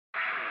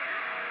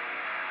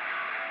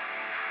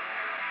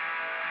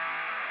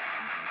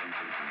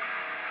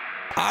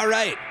All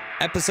right.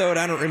 Episode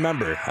I don't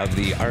remember of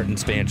the Art and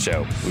Span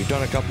Show. We've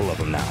done a couple of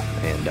them now,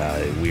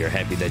 and we are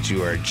happy that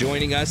you are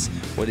joining us,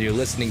 whether you're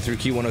listening through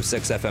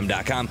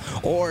Q106FM.com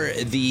or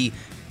the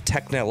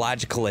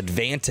technological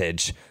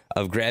advantage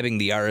of grabbing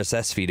the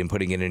RSS feed and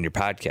putting it in your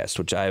podcast,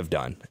 which I have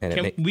done.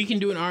 And we can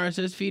do an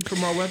RSS feed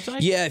from our website?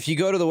 Yeah, if you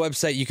go to the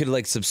website, you could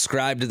like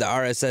subscribe to the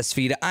RSS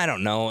feed. I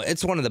don't know.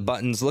 It's one of the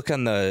buttons. Look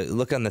on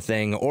the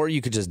thing, or you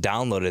could just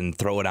download it and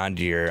throw it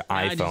onto your iPhone.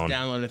 I just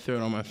download it and throw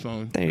it on my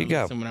phone. There you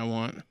go. Something I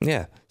want.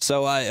 Yeah.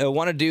 So I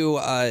want to do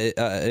a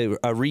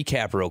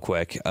recap real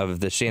quick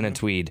of the Shannon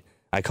Tweed.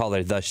 I call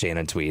her the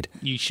Shannon Tweed.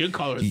 You should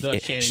call her the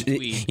Shannon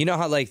Tweed. You know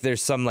how like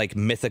there's some like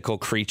mythical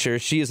creature?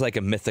 She is like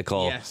a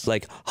mythical,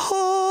 like,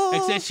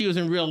 except she was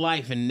in real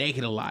life and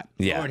naked a lot.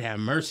 Yeah. Lord have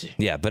mercy.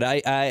 Yeah, but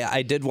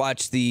I did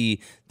watch the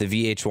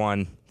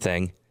VH1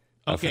 thing.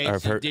 Okay,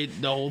 so did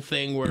the whole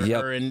thing where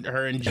her and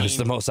Gene. It was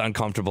the most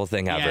uncomfortable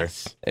thing ever.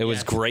 It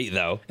was great,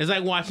 though. It's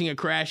like watching a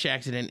crash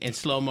accident in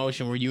slow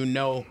motion where you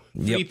know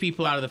 3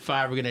 people out of the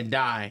 5 are going to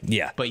die.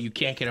 Yeah. But you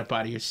can't get up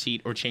out of your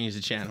seat or change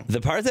the channel.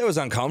 The part that was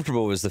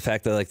uncomfortable was the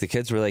fact that like the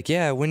kids were like,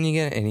 yeah, when you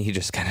get, and he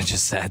just kind of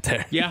just sat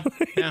there. Yeah.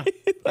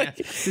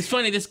 It's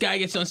funny, this guy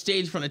gets on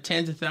stage in front of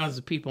tens of thousands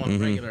of people on a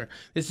regular.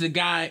 This is a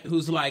guy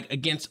who's like,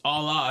 against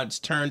all odds,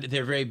 turned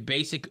their very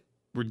basic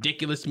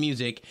ridiculous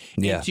music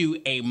into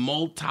a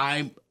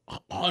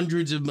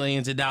hundreds of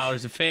millions of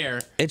dollars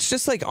affair. It's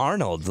just like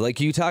Arnold. Like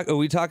we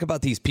talk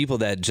about these people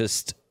that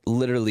just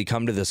literally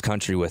come to this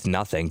country with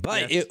nothing.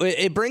 But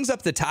it brings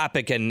up the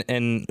topic, and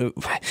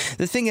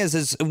the thing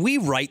is we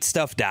write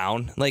stuff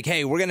down. Like,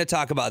 hey, we're going to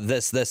talk about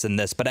this, this, and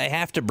this. But I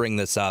have to bring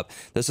this up.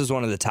 This is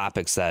one of the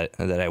topics that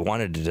I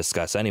wanted to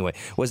discuss anyway,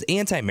 was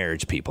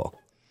anti-marriage people.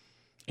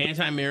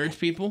 Anti-marriage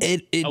people,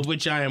 of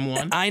which I am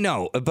one. I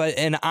know,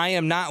 and I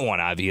am not one,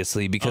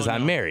 obviously, because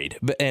I'm married.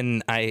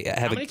 And I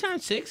have how many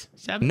times? 6,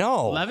 7,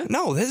 no, 11?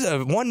 No, this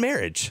is one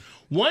marriage.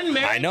 One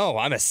marriage? I know,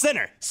 I'm a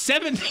sinner.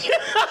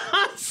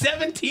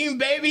 17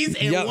 babies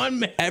and one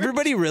marriage.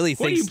 Everybody really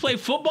thinks. What, do you play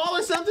football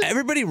or something?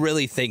 Everybody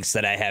really thinks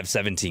that I have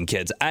 17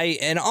 kids.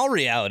 In all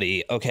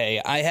reality,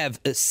 I have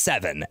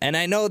 7. And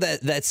I know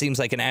that seems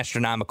like an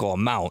astronomical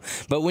amount.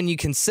 But when you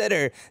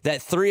consider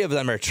that 3 of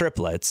them are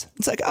triplets,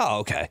 it's like, oh,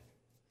 okay.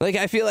 Like,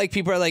 I feel like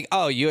people are like,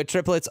 oh, you had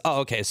triplets?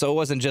 Oh, okay. So it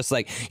wasn't just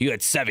like you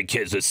had 7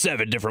 kids with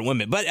 7 different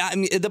women. But I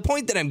mean, the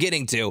point that I'm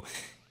getting to,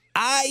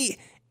 I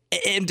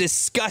am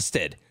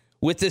disgusted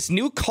with this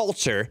new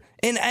culture.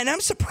 And I'm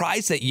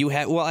surprised that you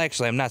have. Well,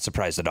 actually, I'm not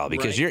surprised at all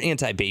because you're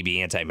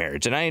anti-baby,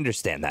 anti-marriage. And I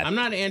understand that. I'm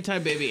not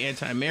anti-baby,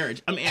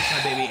 anti-marriage. I'm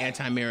anti-baby,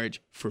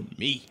 anti-marriage for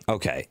me.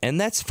 Okay.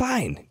 And that's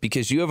fine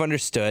because you have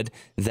understood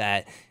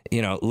that,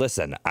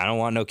 listen, I don't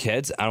want no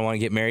kids. I don't want to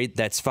get married.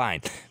 That's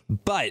fine.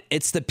 But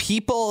it's the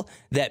people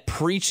that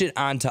preach it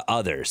onto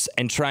others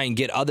and try and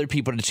get other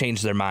people to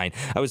change their mind.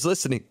 I was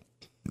listening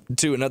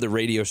to another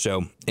radio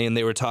show and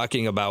they were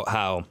talking about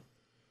how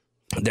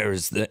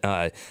there's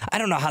I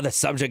don't know how the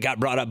subject got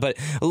brought up, but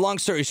long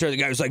story short, the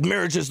guy was like,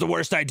 marriage is the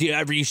worst idea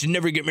ever. You should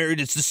never get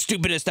married. It's the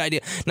stupidest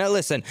idea. Now,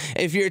 listen,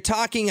 if you're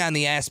talking on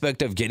the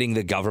aspect of getting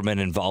the government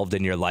involved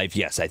in your life,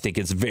 yes, I think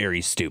it's very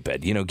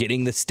stupid.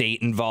 Getting the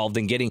state involved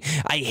and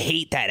I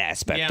hate that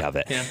aspect of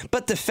it. Yeah.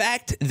 But the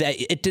fact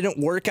that it didn't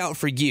work out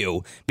for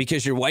you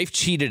because your wife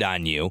cheated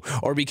on you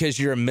or because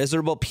you're a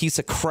miserable piece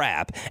of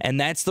crap,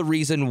 and that's the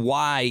reason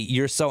why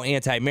you're so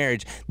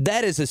anti-marriage,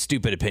 that is a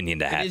stupid opinion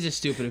to have. It is a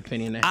stupid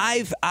opinion to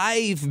have.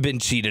 I've been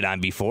cheated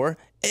on before.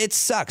 It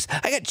sucks.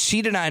 I got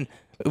cheated on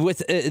with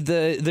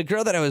the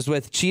girl that I was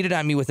with cheated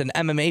on me with an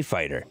MMA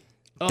fighter.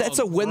 That's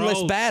a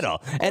winless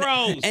battle.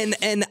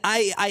 And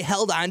I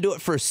held on to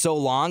it for so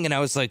long and I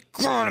was like,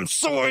 God, I'm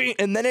sorry.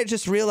 And then I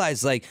just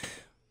realized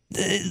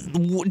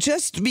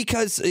just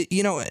because,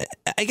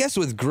 I guess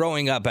with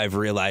growing up, I've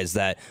realized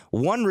that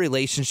one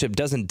relationship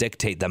doesn't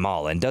dictate them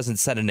all and doesn't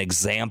set an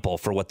example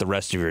for what the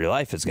rest of your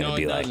life is going to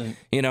be like.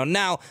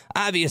 Now,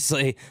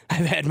 obviously,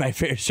 I've had my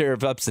fair share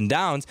of ups and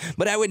downs,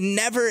 but I would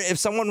never, if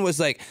someone was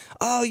like,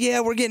 oh,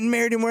 yeah, we're getting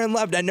married and we're in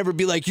love, I'd never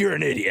be like, you're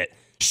an idiot.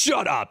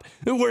 Shut up.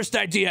 The worst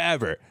idea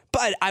ever.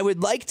 But I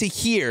would like to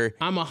hear.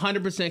 I'm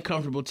 100%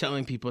 comfortable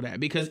telling people that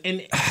because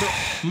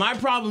my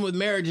problem with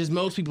marriage is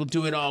most people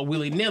do it all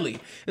willy-nilly.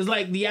 It's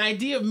like the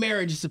idea of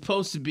marriage is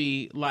supposed to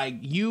be like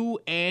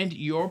you and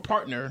your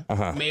partner,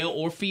 male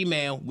or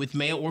female, with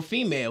male or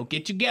female,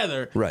 get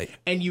together. Right.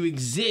 And you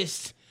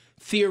exist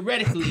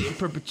theoretically in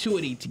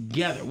perpetuity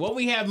together. What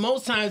we have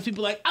most times,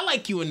 people are like, I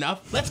like you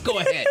enough. Let's go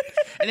ahead.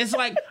 And it's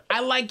like, I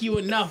like you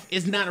enough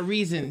is not a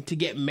reason to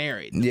get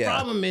married. The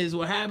problem is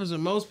what happens with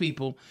most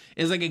people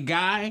is like a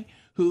guy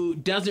who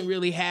doesn't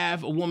really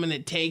have a woman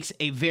that takes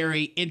a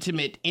very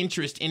intimate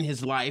interest in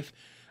his life.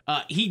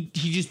 He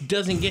just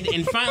doesn't get it.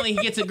 And finally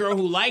he gets a girl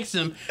who likes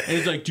him and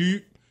he's like,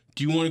 do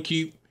you want to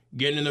keep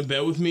getting in the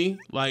bed with me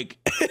like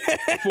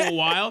for a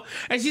while?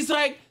 And she's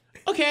like,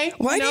 okay.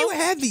 Why do you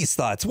have these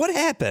thoughts? What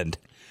happened?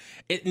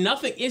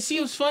 Nothing. It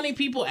seems funny.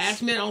 People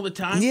ask me that all the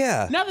time.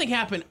 Yeah. Nothing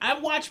happened. I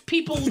watch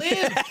people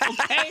live,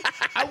 okay?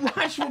 I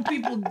watch watched what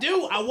people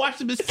do. I watched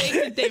the mistakes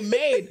that they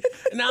made,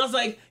 and I was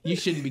like, you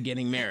shouldn't be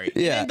getting married.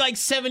 Yeah. And like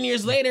 7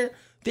 years later,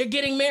 they're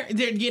getting married.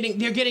 They're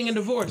getting a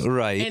divorce.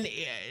 Right.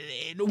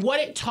 And what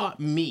it taught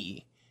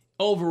me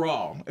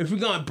overall, if we're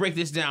gonna break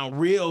this down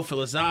real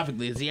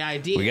philosophically, is the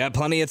idea We got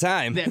plenty of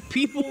time. that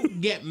people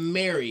get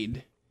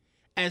married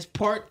as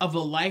part of a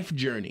life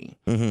journey.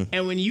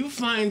 And when you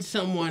find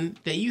someone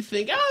that you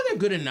think, oh, they're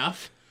good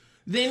enough,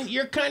 then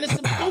you're kind of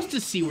supposed to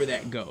see where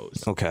that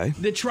goes. Okay.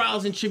 The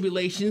trials and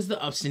tribulations,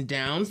 the ups and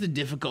downs, the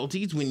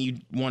difficulties when you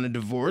want a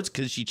divorce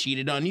because she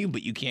cheated on you,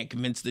 but you can't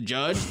convince the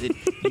judge that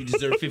you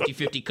deserve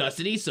 50-50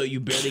 custody, so you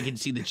barely can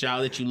see the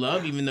child that you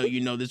love, even though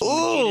you know this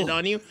woman cheated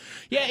on you.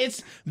 Yeah,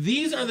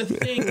 these are the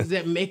things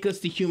that make us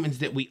the humans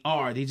that we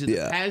are. These are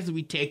the paths that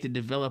we take to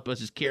develop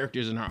us as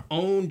characters in our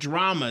own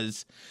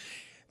dramas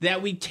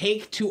that we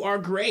take to our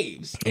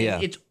graves.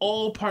 And it's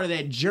all part of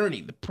that journey.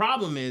 The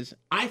problem is,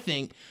 I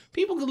think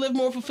people could live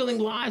more fulfilling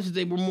lives if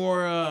they were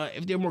more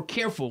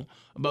careful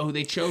about who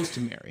they chose to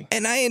marry.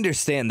 And I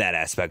understand that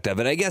aspect of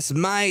it. I guess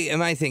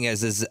my thing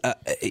is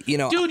you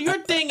know, dude, your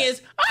thing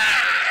is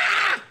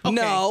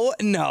okay.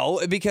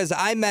 No, because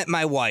I met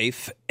my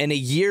wife and a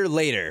year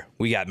later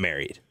we got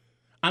married.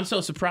 I'm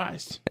so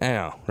surprised. I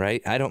know, right?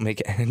 I don't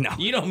make it. No,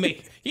 you don't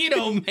make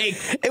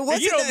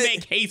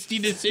hasty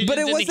decisions. But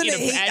it wasn't.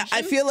 Passion.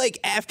 I feel like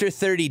after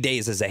 30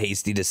 days is a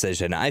hasty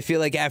decision. I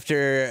feel like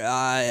after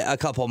a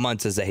couple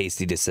months is a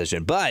hasty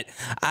decision. But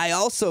I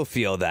also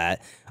feel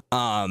that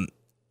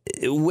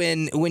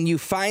when you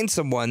find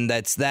someone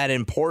that's that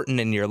important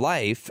in your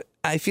life,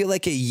 I feel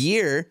like a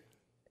year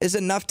is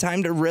enough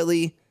time to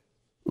really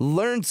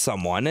learn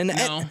someone. And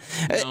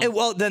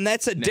well, then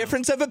that's a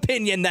difference of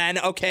opinion then,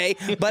 okay?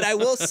 But I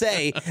will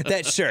say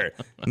that, sure,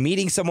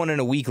 meeting someone and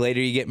a week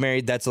later you get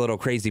married, that's a little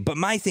crazy. But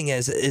my thing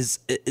is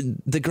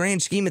the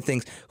grand scheme of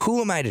things,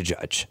 who am I to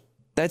judge?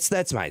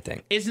 That's my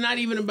thing. It's not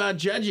even about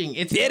judging.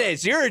 It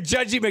is. You're a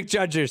Judgy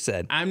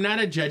McJudgerson. I'm not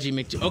a Judgy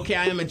McJudgerson. Okay,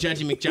 I am a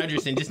Judgy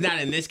McJudgerson, just not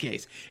in this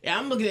case.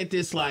 I'm looking at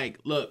this like,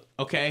 look,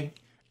 okay,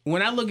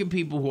 when I look at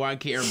people who I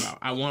care about,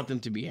 I want them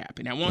to be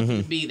happy. And I want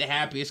them to be the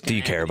happiest. Do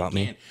you care about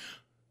me?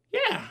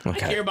 Yeah,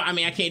 okay. I care about. I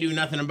mean, I can't do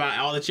nothing about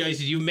all the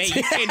choices you made.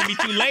 You can't be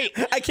too late.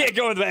 I can't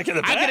go in the back of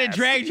the past. I could have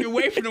dragged you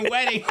away from the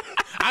wedding.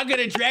 I could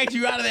have dragged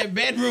you out of that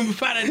bedroom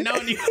if I'd have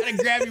known you. I'd have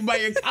grabbed you by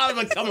your collar.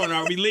 Like, come on,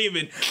 Art, we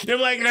leaving. They're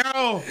like,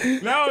 no,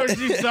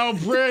 she's so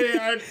pretty.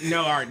 Art.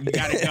 No, Art, you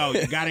gotta go.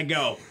 You gotta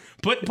go.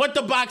 Put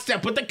the box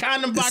down. Put the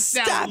condom box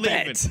down. Stop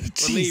We're leaving. it.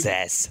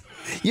 Jesus.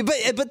 Yeah,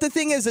 but the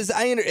thing is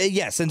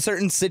yes, in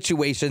certain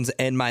situations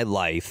in my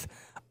life,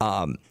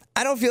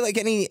 I don't feel like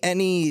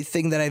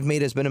anything that I've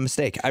made has been a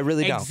mistake. I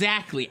really don't.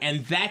 Exactly.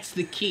 And that's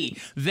the key.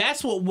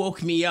 That's what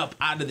woke me up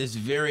out of this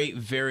very,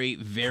 very,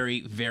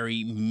 very,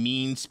 very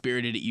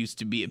mean-spirited, it used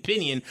to be,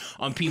 opinion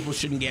on people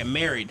shouldn't get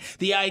married.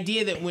 The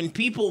idea that when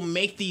people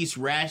make these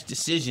rash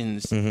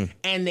decisions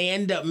and they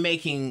end up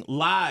making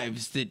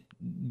lives that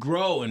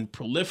grow and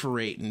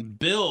proliferate and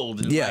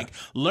build and like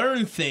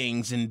learn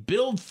things and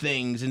build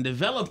things and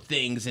develop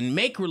things and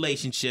make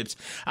relationships,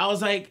 I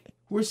was like,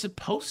 we're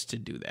supposed to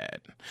do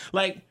that.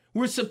 Like,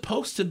 we're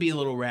supposed to be a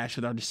little rash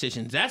with our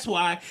decisions. That's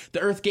why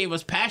the earth gave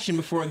us passion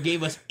before it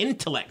gave us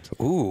intellect.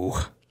 Ooh.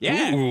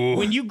 Yeah. Ooh.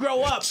 When you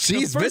grow up.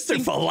 Jeez, Mr.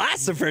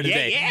 Philosopher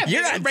today. Yeah,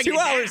 you're on 2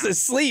 hours of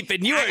sleep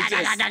and you are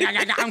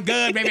just... I'm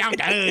good, baby. I'm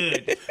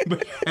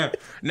good.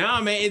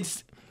 No, man,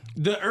 it's...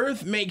 The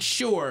earth makes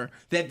sure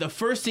that the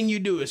first thing you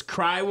do is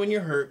cry when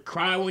you're hurt,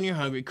 cry when you're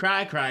hungry,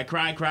 cry.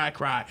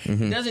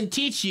 It doesn't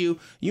teach you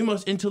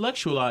must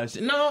intellectualize.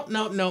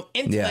 No.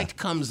 Intellect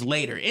comes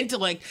later.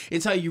 Intellect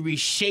is how you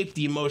reshape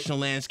the emotional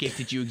landscape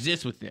that you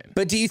exist within.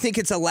 But do you think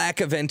it's a lack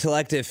of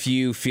intellect if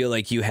you feel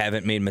like you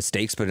haven't made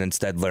mistakes but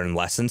instead learn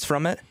lessons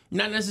from it?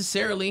 Not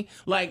necessarily.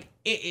 Like,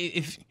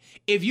 if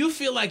you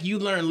feel like you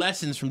learn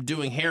lessons from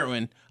doing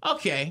heroin,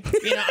 okay,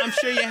 I'm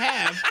sure you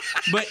have,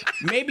 but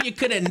maybe you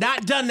could have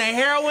not done the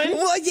heroin.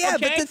 Well, yeah,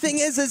 okay? but the thing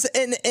is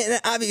and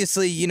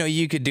obviously,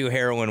 you could do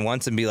heroin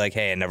once and be like,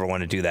 hey, I never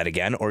want to do that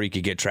again, or you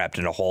could get trapped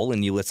in a hole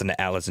and you listen to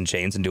Alice in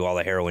Chains and do all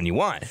the heroin you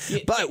want.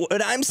 But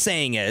what I'm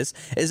saying is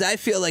I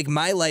feel like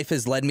my life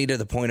has led me to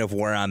the point of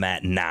where I'm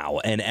at now,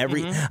 and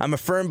I'm a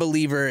firm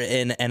believer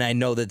in, and I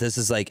know that this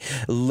is like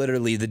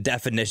literally the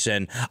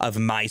definition of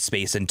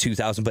MySpace in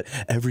 2000, but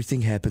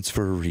everything happens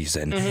for a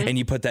reason, and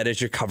you put that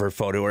as your cover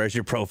photo or as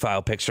your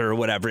profile picture or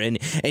whatever, and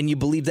you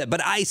believe that.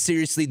 But I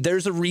seriously,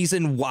 there's a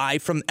reason why,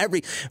 from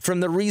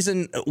the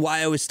reason why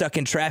I was stuck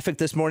in traffic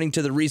this morning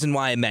to the reason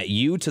why I met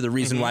you to the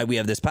reason why we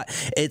have this pod,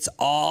 it's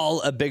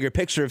all a bigger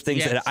picture of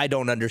things that I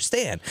don't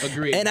understand.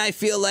 Agreed. And I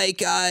feel like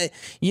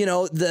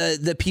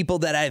the people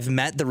that I've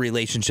met, the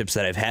relationships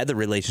that I've had, the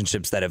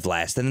relationships that have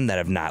lasted and that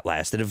have not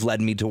lasted have led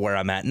me to where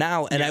I'm at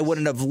now, and I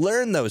wouldn't have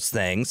learned those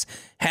things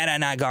had I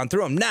not gone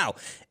through them. Now,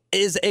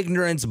 is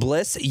ignorance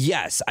bliss?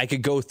 Yes, I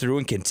could go through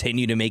and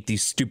continue to make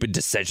these stupid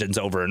decisions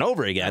over and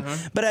over again,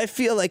 but I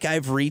feel like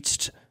I've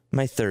reached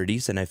my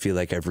 30s, and I feel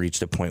like I've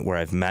reached a point where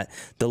I've met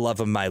the love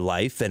of my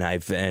life, and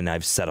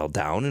I've settled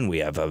down, and we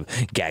have a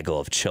gaggle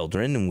of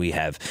children, and we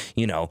have,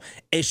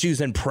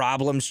 issues and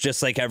problems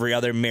just like every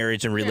other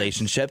marriage and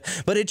relationship.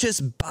 But it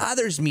just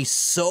bothers me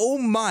so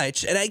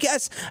much, and I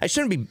guess I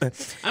shouldn't be.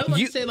 I was about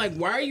to say, like,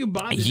 why are you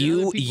bothered?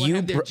 Other people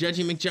have their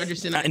Judgy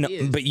McJudgerson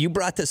ideas. But you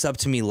brought this up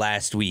to me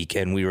last week,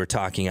 and we were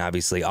talking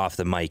obviously off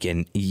the mic,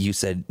 and you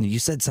said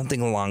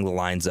something along the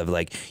lines of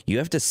like, you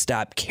have to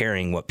stop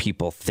caring what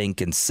people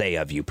think and say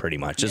of you, pretty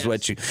much is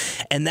what you,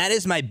 and that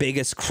is my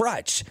biggest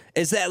crutch,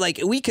 is that like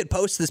we could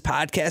post this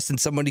podcast and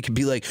somebody could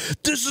be like,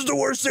 this is the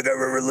worst thing I've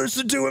ever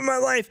listened to in my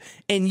life,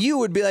 and you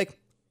would be like,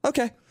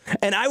 okay.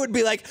 And I would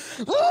be like,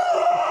 but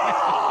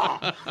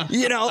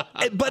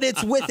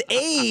it's with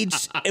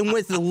age and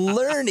with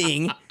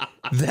learning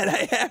that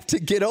I have to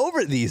get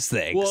over these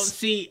things. Well,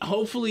 see,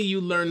 hopefully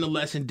you learned the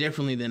lesson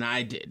differently than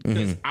I did,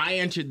 because I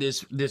entered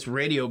this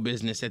radio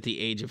business at the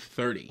age of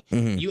 30.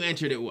 You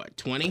entered it, what,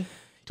 20?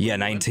 Yeah,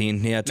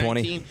 19. Yeah,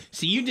 20. 19.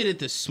 See, you did it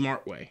the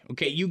smart way.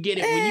 Okay, you get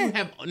it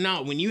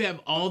when you have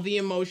all the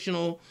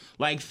emotional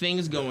like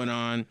things going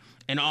on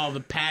and all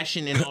the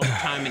passion and all the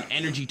time and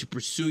energy to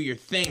pursue your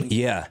thing.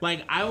 Yeah.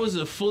 Like I was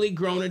a fully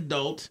grown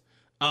adult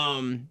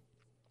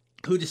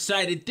who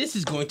decided this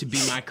is going to be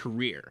my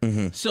career.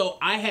 So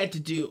I had to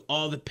do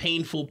all the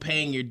painful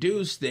paying your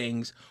dues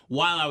things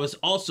while I was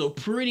also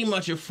pretty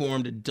much a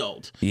formed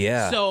adult.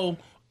 Yeah. So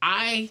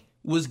I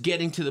was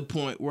getting to the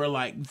point where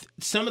like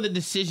some of the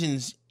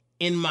decisions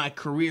in my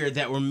career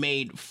that were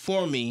made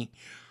for me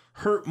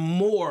hurt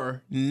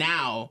more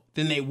now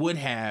than they would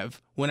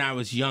have when I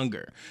was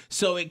younger.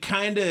 So it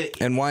kind of...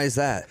 And why is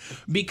that?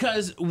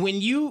 Because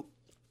when you've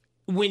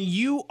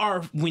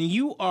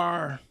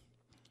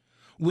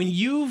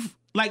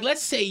like,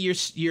 let's say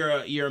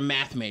you're a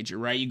math major,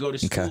 right? You go to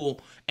school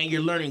and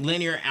you're learning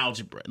linear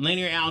algebra.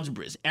 Linear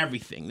algebra is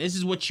everything. This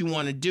is what you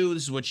want to do.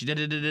 This is what you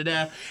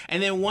da-da-da-da-da.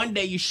 And then one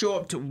day you show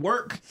up to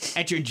work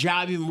at your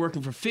job. You've been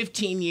working for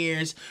 15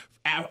 years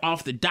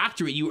off the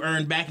doctorate you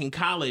earned back in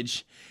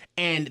college.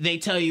 And they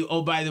tell you,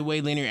 oh, by the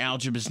way, linear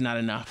algebra is not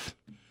enough.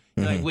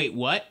 You're like, wait,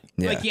 what?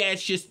 Yeah. Like, yeah,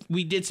 it's just,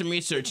 we did some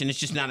research and it's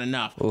just not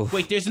enough. Oof.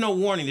 Wait, there's no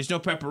warning. There's no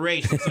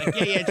preparation. It's like,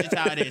 yeah, it's just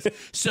how it is.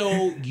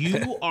 So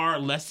you are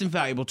less than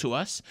valuable to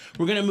us.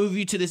 We're going to move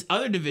you to this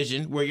other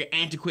division where your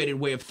antiquated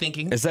way of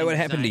thinking. Is that what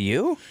happened to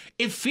you?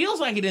 It feels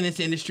like it in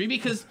this industry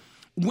because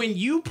when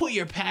you put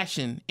your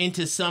passion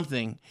into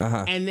something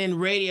and then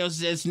radio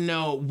says,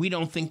 no, we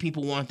don't think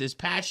people want this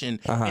passion.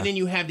 And then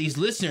you have these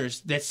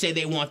listeners that say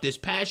they want this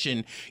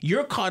passion.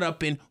 You're caught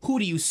up in who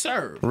do you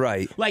serve?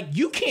 Right. Like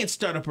you can't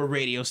start up a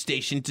radio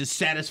station to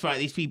satisfy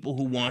these people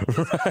who want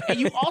this. And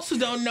you also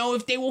don't know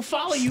if they will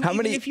follow you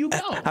if you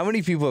go. How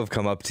many people have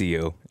come up to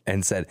you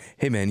and said,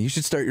 hey, man, you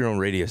should start your own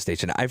radio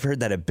station? I've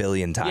heard that a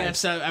billion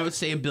times. Yes, I would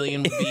say a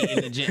billion would be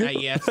in the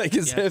yes. Like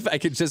as if I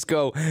could just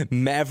go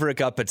maverick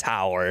up a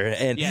tower.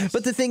 And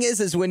but the thing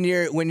is when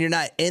you're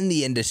not in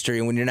the industry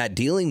and when you're not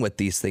dealing with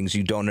these things,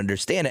 you don't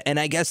understand it. And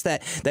I guess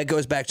that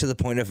goes back to the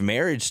point of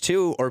marriage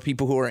too, or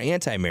people who are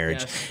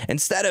anti-marriage. Yes.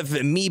 Instead of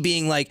me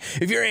being like,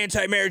 if you're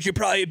anti-marriage, you're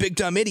probably a big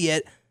dumb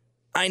idiot.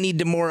 I need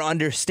to more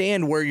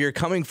understand where you're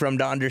coming from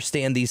to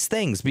understand these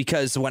things,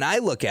 because when I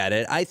look at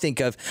it, I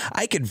think of,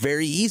 I could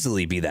very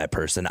easily be that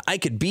person. I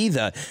could be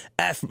the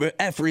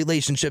F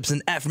relationships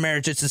and F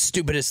marriage. It's the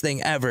stupidest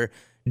thing ever.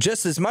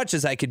 Just as much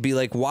as I could be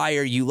like, why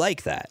are you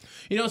like that?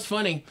 You know, it's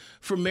funny.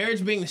 For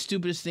marriage being the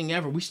stupidest thing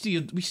ever, we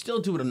still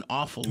do it an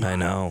awful lot. I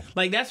know.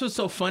 Like, that's what's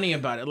so funny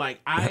about it. Like,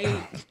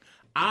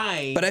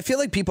 but I feel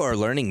like people are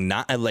learning,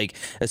 not like,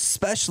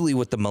 especially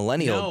with the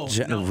millennial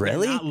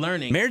really? They're not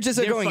learning. Marriages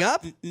are going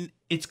up?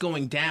 It's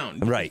going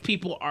down. Right.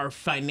 People are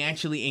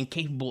financially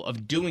incapable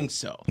of doing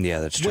so. Yeah,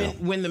 that's true.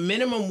 When the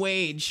minimum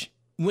wage...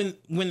 When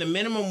the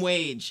minimum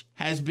wage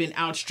has been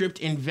outstripped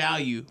in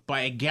value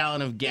by a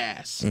gallon of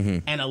gas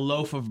and a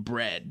loaf of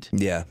bread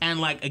and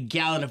like a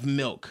gallon of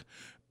milk,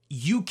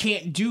 you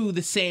can't do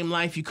the same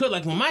life you could.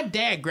 Like when my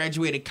dad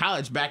graduated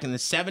college back in the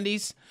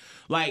 70s,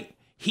 like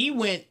he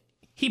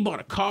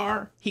bought a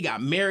car, he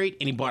got married,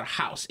 and he bought a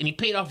house, and he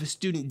paid off his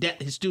student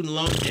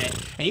loan debt,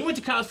 and he went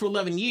to college for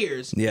 11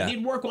 years. Yeah. And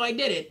he'd work while he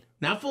did it.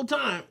 Not full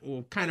time,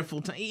 well, kind of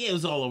full time. It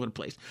was all over the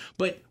place.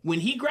 But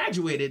when he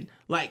graduated,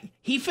 like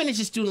he finished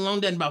his student loan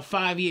debt in about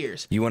 5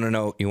 years. You want to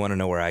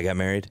know where I got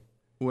married?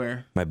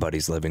 Where? My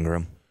buddy's living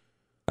room.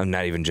 I'm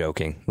not even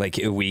joking. Like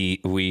my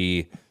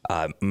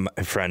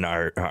friend,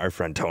 our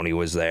friend Tony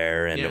was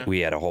there, and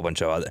we had a whole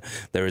bunch of other.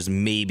 There was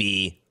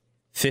maybe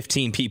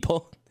 15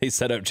 people. They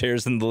set up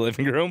chairs in the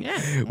living room.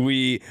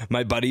 Yeah.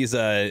 My buddy's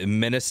a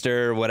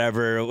minister,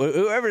 whatever,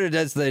 whoever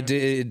does the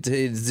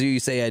do you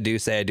say I do,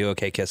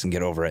 okay, kiss and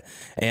get over it.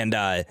 And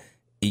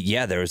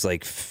yeah, there was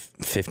like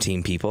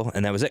 15 people,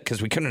 and that was it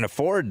because we couldn't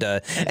afford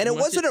to. And it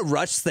wasn't a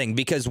rush thing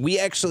because we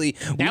actually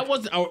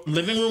was our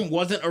living room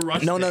wasn't a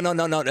rush. No.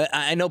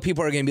 I know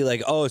people are gonna be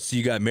like, oh, so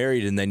you got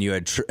married and then you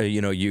had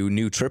you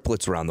knew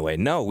triplets were on the way.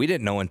 No, we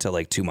didn't know until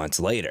like 2 months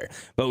later.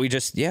 But we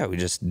just did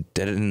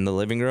it in the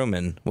living room,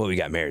 and we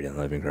got married in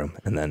the living room,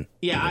 and then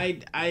I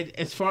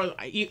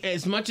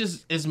as much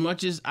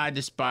as I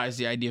despise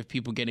the idea of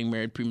people getting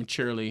married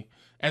prematurely.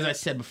 As I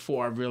said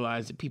before, I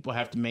realized that people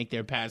have to make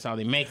their paths how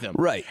they make them.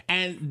 Right.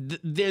 And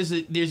there's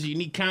a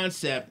unique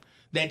concept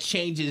that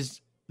changes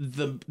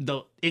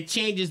it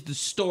changes the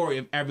story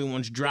of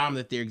everyone's drama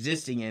that they're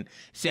existing in.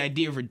 It's the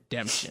idea of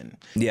redemption.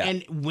 Yeah.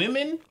 And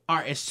women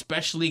are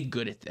especially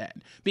good at that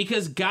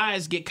because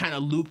guys get kind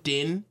of looped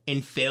in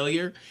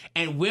failure,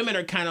 and women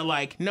are kind of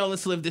like, no,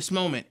 let's live this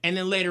moment. And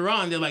then later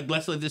on, they're like,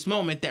 let's live this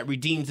moment that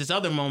redeems this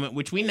other moment,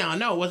 which we now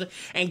know wasn't.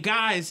 And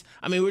guys,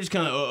 I mean, we're just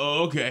kind of,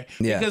 okay.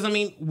 Yeah. Because, I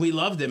mean, we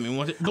love them.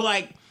 But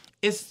like,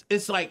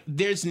 it's like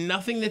there's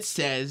nothing that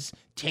says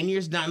 10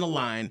 years down the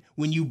line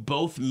when you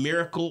both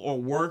miracle or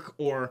work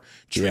or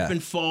trip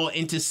and fall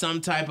into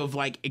some type of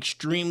like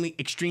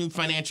extreme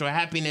financial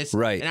happiness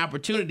and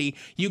opportunity,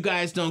 you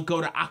guys don't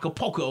go to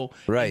Acapulco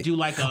and do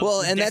like a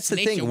and that's the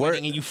thing,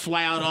 wedding and you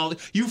fly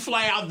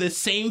out the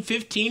same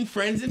 15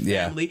 friends and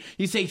family.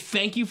 You say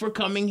thank you for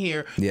coming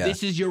here.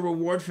 This is your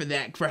reward for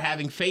that, for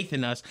having faith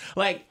in us.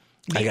 Like,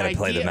 I gotta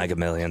play the Mega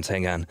Millions.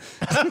 Hang on.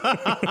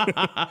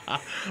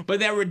 But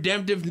that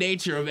redemptive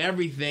nature of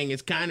everything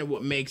is kind of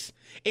what makes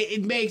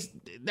it makes.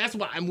 That's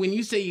why when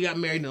you say you got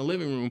married in the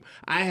living room,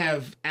 I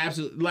have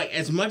absolutely, like,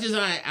 as much as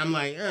I'm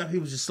like,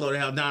 people should slow the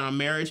hell down on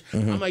marriage.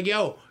 I'm like,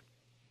 yo,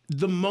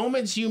 the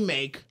moments you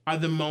make are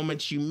the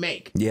moments you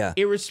make. Yeah.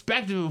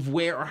 Irrespective of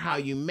where or how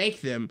you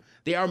make them,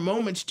 they are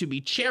moments to be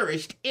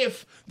cherished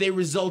if they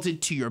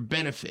resulted to your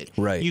benefit.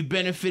 Right. You've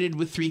benefited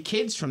with 3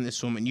 kids from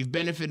this woman. You've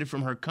benefited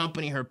from her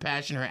company, her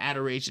passion, her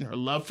adoration, her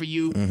love for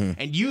you.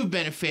 And you've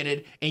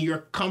benefited in your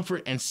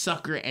comfort and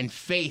succor and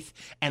faith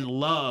and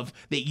love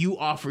that you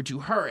offer to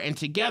her. And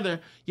together,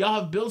 y'all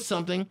have built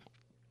something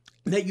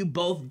that you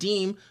both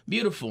deem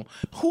beautiful.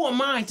 Who am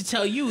I to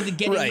tell you that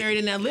getting married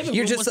in that living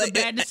room was a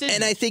bad decision?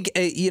 And I think,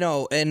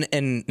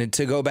 and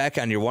to go back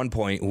on your one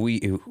point,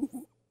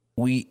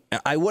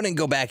 I wouldn't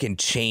go back and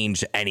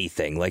change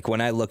anything. Like when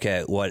I look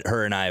at what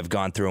her and I have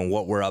gone through and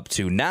what we're up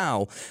to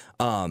now,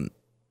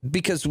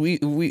 because we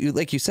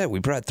like you said, we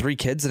brought 3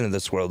 kids into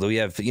this world. We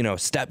have,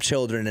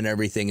 stepchildren and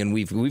everything, and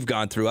we've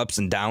gone through ups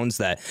and downs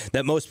that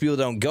most people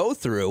don't go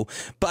through.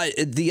 But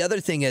the other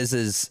thing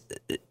is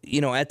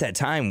at that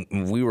time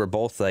we were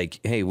both like,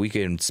 hey, we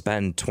can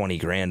spend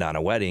 $20,000 on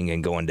a wedding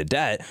and go into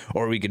debt,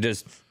 or we could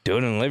just do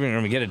it in the living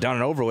room and get it done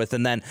and over with,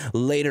 and then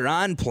later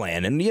on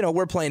plan. And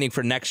we're planning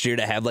for next year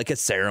to have like a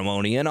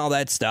ceremony and all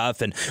that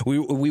stuff, and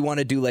we want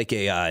to do like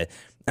I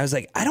was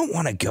like, I don't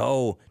want to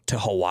go to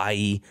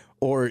Hawaii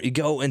or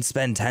go and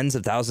spend tens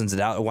of thousands of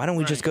dollars. Why don't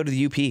we just go to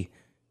the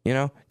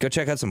UP? Go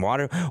check out some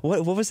water.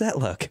 What was that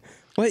look?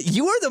 What?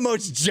 You are the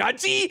most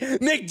judgy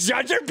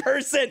McJudger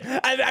person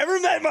I've ever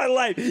met in my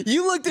life.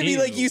 You looked at me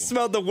like you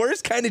smelled the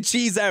worst kind of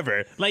cheese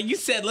ever. Like you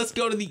said, let's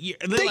go to the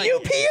UP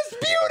is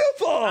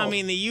beautiful. I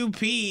mean, the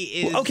UP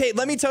is... Okay,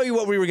 let me tell you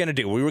what we were going to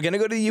do. We were going to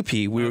go to the UP.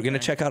 We were going to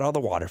check out all the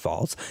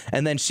waterfalls.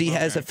 And then she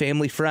has a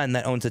family friend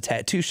that owns a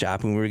tattoo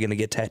shop, and we were going to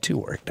get tattoo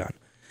work done.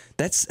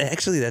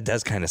 That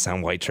does kind of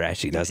sound white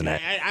trashy, doesn't it?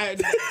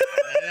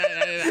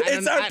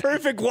 It's our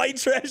perfect white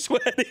trash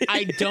wedding.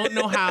 I don't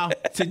know how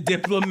to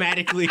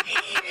diplomatically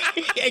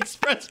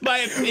express my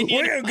opinion.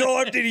 We're going to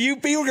go up to the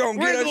UP. We're going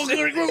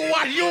to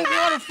watch your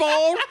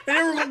waterfall, and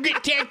then we're going to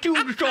get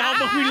tattoos to show how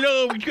much we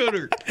love each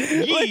other.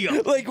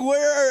 Yeah. Like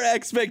where are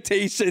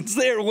expectations?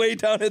 They're way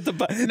down at the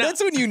bottom.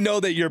 That's when you know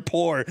that you're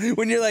poor.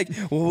 When you're like,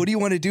 well, what do you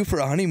want to do for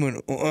a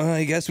honeymoon? Well,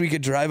 I guess we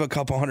could drive a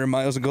couple 100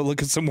 miles and go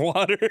look at some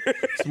water.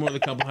 It's more than a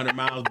couple 100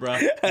 miles, bro.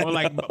 More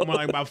like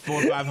about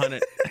 400 or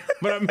 500.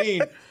 But I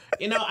mean...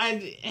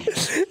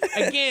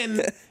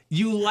 again,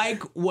 you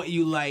like what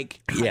you like,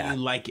 how you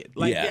like it.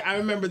 Like I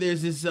remember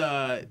there's this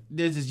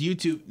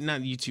YouTube,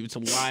 not YouTube, it's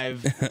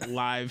a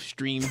live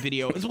stream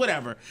video. It's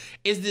whatever.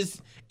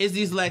 Is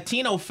these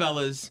Latino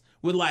fellas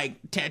with like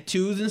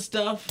tattoos and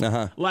stuff.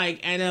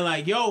 Like, and they're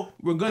like, yo,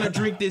 we're gonna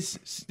drink this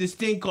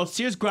thing called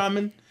Sears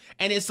Grumman,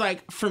 and it's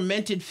like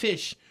fermented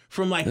fish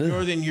from like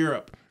Northern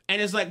Europe.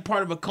 And it's like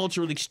part of a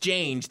cultural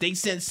exchange. They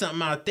sent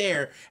something out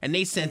there, and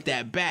they sent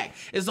that back.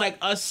 It's like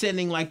us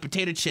sending like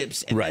potato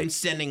chips, and them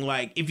sending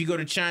like, if you go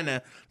to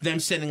China,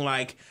 them sending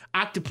like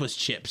octopus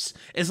chips.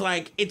 It's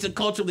like it's a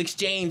cultural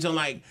exchange on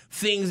like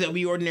things that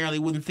we ordinarily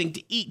wouldn't think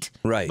to eat.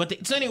 Right.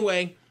 But so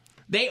anyway,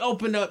 they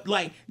opened up,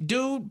 like,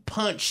 dude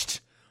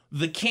punched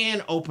the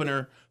can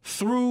opener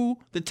through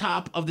the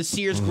top of the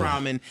Sears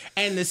Grumman,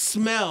 and the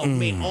smell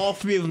made all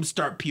 3 of them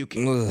start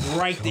puking.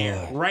 Right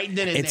there. Right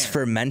then and there. It's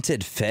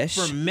fermented fish?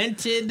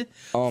 Fermented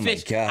fish. My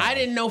God. I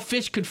didn't know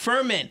fish could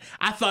ferment.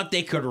 I thought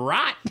they could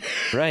rot.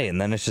 Right, and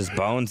then it's just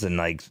bones and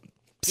like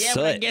Yeah,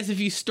 but I guess if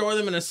you store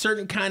them in a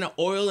certain kind of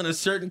oil, in a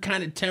certain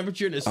kind of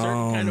temperature, in a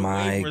certain kind of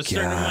way for a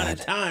certain amount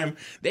of time,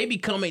 they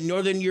become a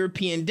Northern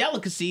European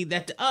delicacy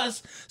that to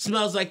us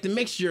smells like the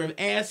mixture of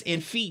ass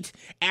and feet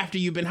after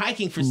you've been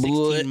hiking for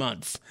 16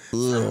 months.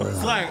 So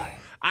it's like,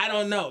 I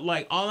don't know.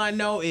 Like, all I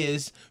know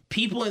is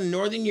people in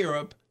Northern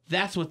Europe,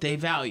 that's what they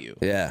value.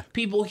 Yeah.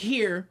 People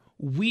here,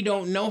 we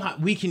don't know how.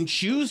 We can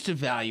choose to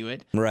value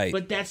it, right?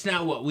 But that's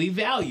not what we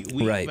value.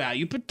 We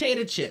value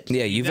potato chips.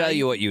 Yeah, you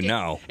value what you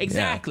know.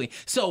 Exactly. Yeah.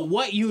 So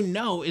what you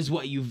know is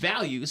what you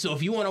value. So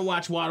if you want to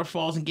watch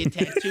waterfalls and get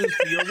tattoos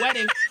for your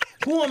wedding,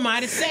 who am I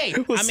to say?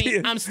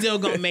 I'm still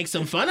gonna make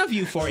some fun of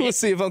you for it. We'll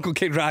see if Uncle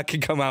Kid Rock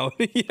can come out.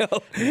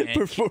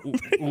 Perform.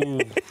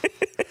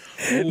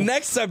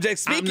 Next subject.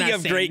 Speaking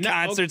of great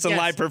concerts and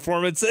live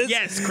performances,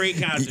 yes,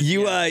 great concerts.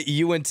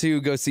 You went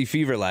to go see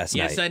Fever last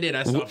night. Yes, I did.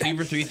 I saw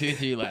Fever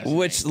 333 last night.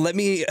 Which let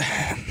me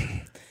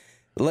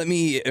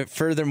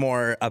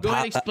furthermore. Go ahead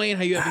and explain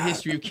how you have a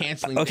history of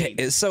canceling. Okay,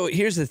 dates. So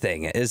here's the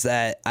thing: is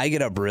that I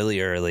get up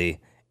really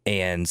early,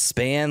 and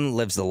Span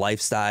lives the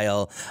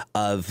lifestyle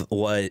of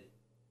what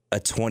a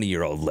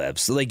 20-year-old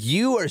lives. Like,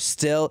 you are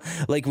still,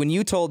 like, when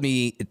you told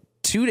me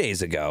 2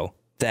 days ago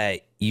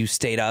that you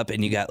stayed up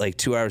and you got like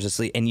 2 hours of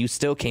sleep and you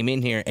still came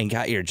in here and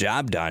got your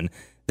job done,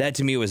 that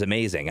to me was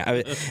amazing.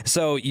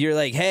 So you're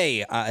like,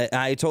 hey,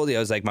 I told you, I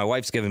was like, my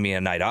wife's giving me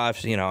a night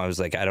off. I was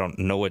like, I don't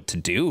know what to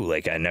do.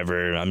 Like,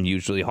 I'm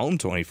usually home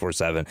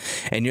 24/7.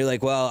 And you're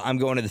like, well, I'm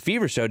going to the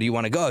Fever show. Do you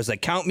want to go? I was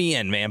like, count me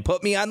in, man.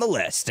 Put me on the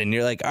list. And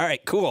you're like, all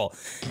right, cool.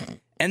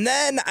 And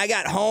then I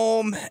got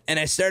home and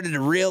I started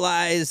to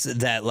realize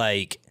that,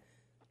 like,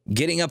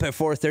 getting up at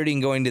 4:30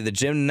 and going to the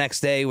gym the next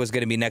day was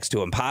going to be next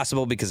to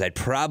impossible because I'd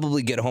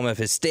probably get home if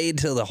it stayed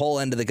till the whole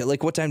end of the...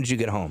 Like, what time did you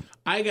get home?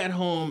 I got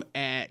home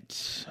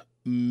at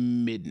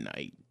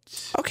midnight.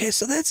 Okay,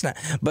 so that's not...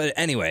 But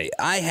anyway,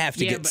 I have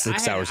to get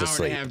 6 hours of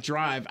sleep. I had an hour and a half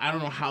drive. I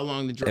don't know how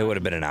long the drive... It would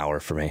have been an hour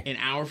for me. An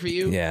hour for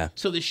you? Yeah.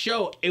 So the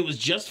show, it was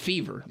just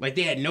Fever. Like,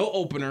 they had no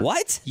opener.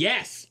 What?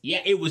 Yes. Yeah,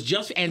 it was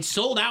just... And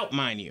sold out,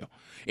 mind you.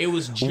 It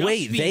was just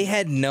Wait, Fever. They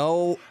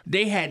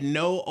had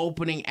no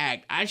opening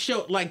act. I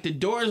showed, like, the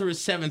doors were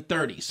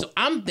 7:30. So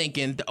I'm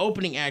thinking the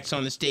opening act's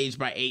on the stage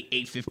by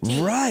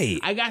 8:15. Right.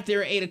 I got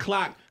there at 8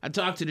 o'clock. I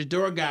talked to the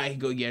door guy. He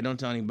go, yeah, don't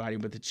tell anybody,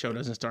 but the show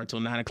doesn't start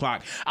till 9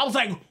 o'clock. I was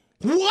like,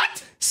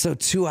 what? So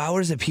 2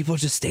 hours of people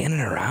just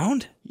standing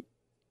around?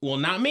 Well,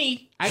 not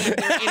me. I got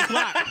there at 8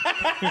 o'clock.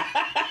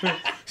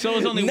 So it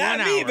was only 1 hour.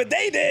 Not me, but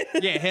they did.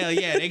 Yeah, hell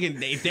yeah.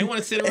 If they want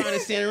to sit around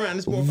and stand around,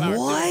 it's 4 or 5 hours.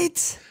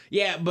 What?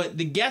 Yeah, but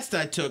the guest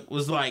I took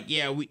was like,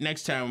 yeah,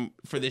 next time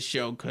for this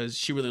show, because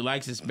she really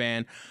likes this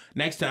band,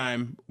 next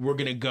time we're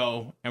going to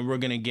go and we're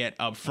going to get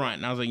up front.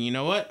 And I was like, you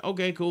know what?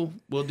 Okay, cool.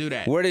 We'll do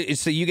that.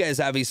 So you guys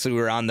obviously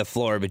were on the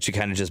floor, but you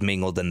kind of just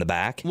mingled in the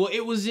back? Well,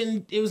 it was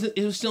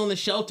still in the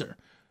shelter.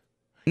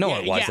 No,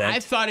 it wasn't. Yeah, I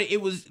thought it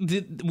was,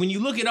 when you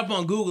look it up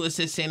on Google, it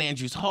says St.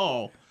 Andrews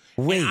Hall.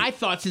 Wait, and I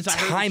thought since I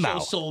heard the show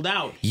sold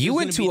out, you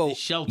went to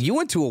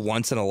a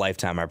once in a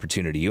lifetime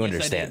opportunity. You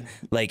understand?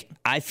 Like,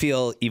 I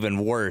feel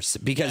even worse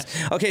because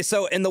okay,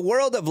 so in the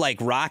world of like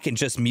rock and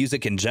just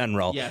music in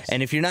general,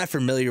 and if you're not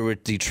familiar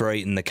with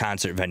Detroit and the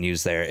concert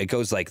venues there, it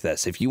goes like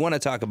this. If you want to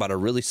talk about a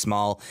really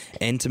small,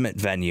 intimate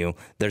venue,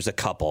 there's a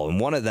couple, and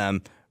one of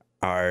them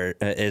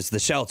is the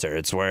Shelter.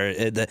 It's where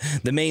the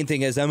main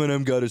thing is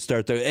Eminem got to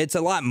start there. It's a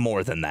lot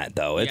more than that,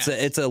 though.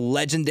 It's a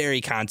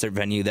legendary concert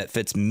venue that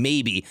fits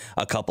maybe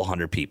a couple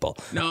hundred people.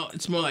 No,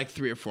 it's more like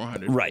 300 or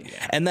 400. Right.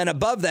 Yeah. And then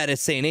above that is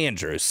St.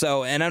 Andrews.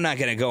 So, and I'm not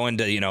going to go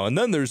into, and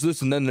then there's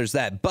this and then there's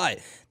that. But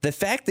the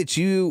fact that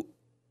you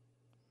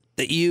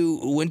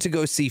went to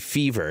go see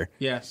Fever.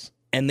 Yes.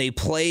 And they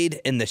played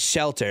in the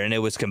Shelter and it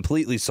was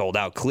completely sold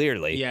out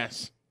clearly.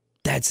 Yes.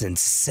 That's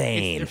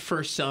insane. It's their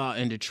first sellout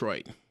in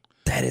Detroit.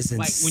 That is insane.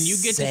 Like, when you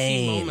get to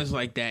see moments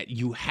like that,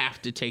 you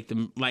have to take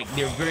them. Like,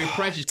 they're very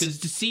precious because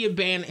to see a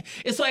band,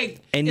 it's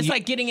like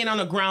like getting in on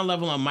the ground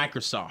level on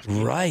Microsoft.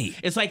 Right.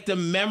 It's like the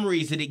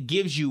memories that it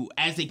gives you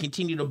as they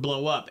continue to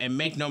blow up. And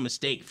make no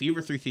mistake,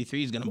 Fever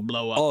 333 is going to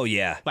blow up. Oh,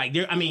 yeah. Like,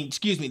 they're in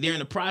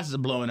the process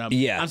of blowing up.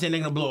 Yeah. I'm saying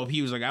they're going to blow up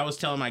huge. Like, I was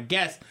telling my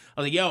guests,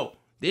 I was like, yo,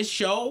 this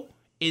show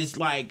is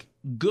like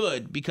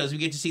good because we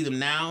get to see them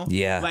now.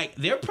 Yeah. Like,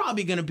 they're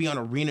probably going to be on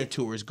arena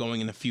tours going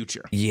in the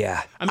future.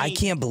 Yeah. I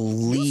can't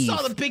believe. You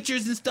saw the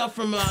pictures and stuff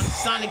from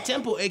Sonic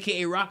Temple,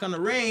 a.k.a. Rock on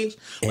the Range.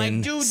 Like,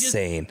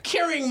 insane. Dude, just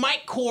carrying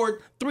mic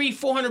cord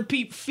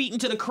 300-400 feet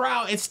into the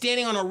crowd and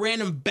standing on a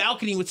random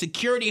balcony with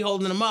security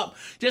holding them up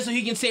just so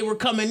he can say, we're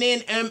coming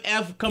in,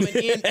 MF, coming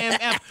in,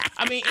 MF.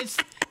 I mean, it's...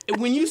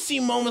 When you see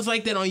moments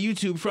like that on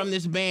YouTube from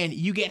this band,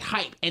 you get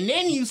hype. And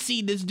then you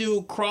see this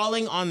dude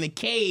crawling on the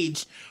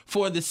cage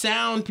for the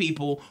sound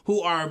people who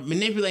are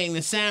manipulating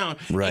the sound.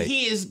 Right. And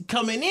he is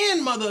coming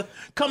in. So,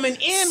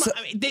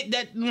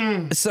 I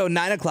mean, so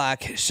 9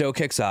 o'clock, show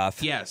kicks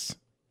off. Yes.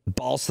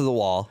 Balls to the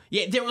wall.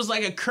 Yeah, there was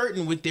like a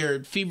curtain with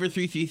their Fever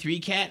 333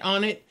 cat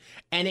on it.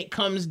 And it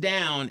comes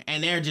down,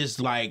 and they're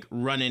just like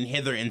running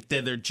hither and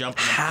thither,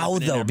 jumping. How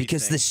though?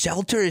 Because the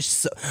Shelter is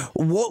so...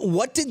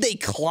 What did they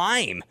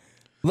climb?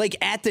 Like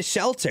at the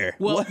shelter.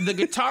 Well, What? the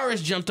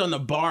guitarist jumped on the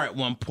bar at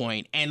one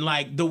point, and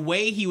like the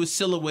way he was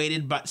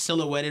silhouetted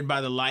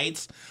by the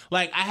lights,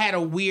 like I had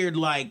a weird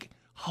like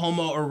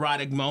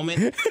homoerotic moment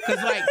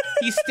because like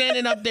he's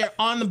standing up there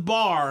on the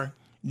bar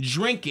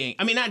drinking.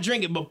 I mean, not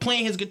drinking, but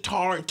playing his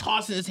guitar and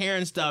tossing his hair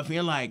and stuff. And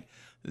you're like,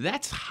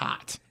 that's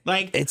hot.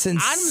 Like It's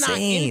insane. I'm not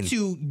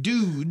into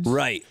dudes,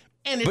 Right.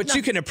 And But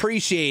you can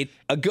appreciate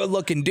a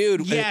good-looking dude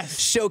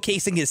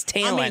showcasing his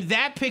talent. I mean,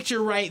 that picture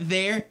right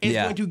there is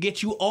going to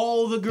get you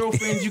all the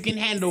girlfriends you can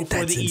handle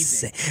for the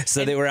evening.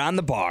 So they were on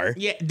the bar.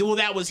 Yeah, well,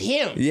 that was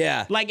him.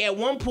 Yeah. Like at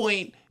one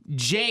point,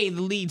 Jay,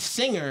 the lead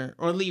singer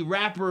or lead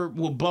rapper,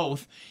 well,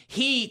 both,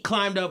 he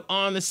climbed up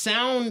on the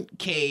sound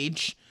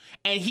cage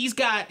and he's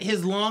got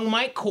his long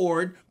mic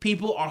cord.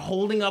 People are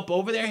holding up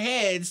over their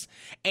heads,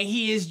 and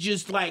he is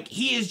just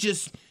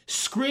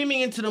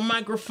screaming into the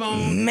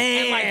microphone,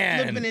 Man. and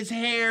like flipping his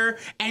hair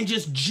and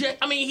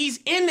I mean, he's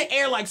in the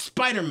air like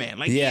Spider-Man.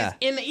 Like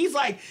he's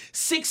like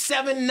 6,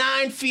 7,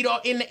 9 feet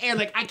in the air.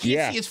 Like I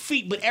can't see his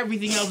feet, but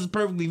everything else is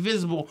perfectly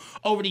visible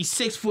over these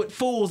 6-foot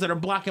fools that are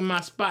blocking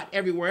my spot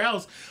everywhere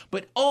else.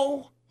 But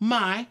oh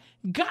my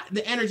God,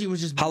 the energy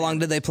was just. How long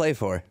did they play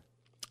for?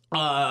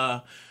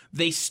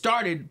 They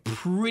started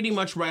pretty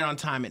much right on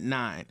time at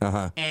 9,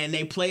 and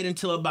they played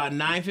until about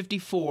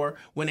 9:54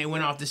 when they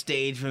went off the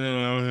stage, and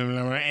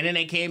then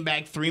they came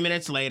back 3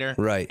 minutes later,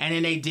 right?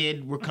 And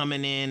then were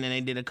coming in, and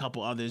they did a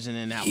couple others, and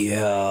then that was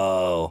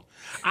Yo.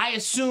 I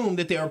assumed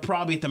that they were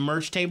probably at the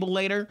merch table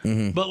later,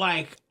 but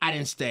like I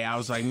didn't stay. I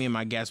was like, me and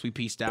my guests, we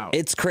peaced out.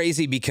 It's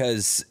crazy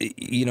because,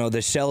 you know,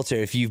 the shelter,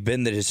 if you've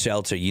been to the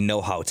shelter, you know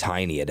how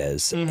tiny it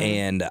is.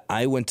 And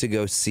I went to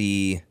go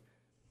see.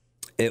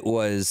 It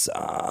was, it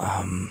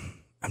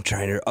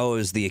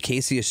was the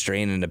Acacia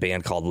Strain and a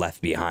band called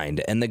Left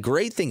Behind. And the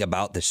great thing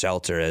about the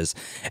shelter is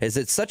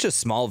it's such a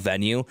small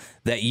venue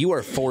that you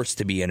are forced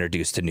to be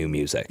introduced to new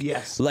music.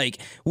 Yes. Like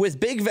with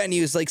big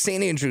venues like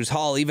St. Andrews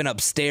Hall, even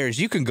upstairs,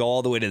 you can go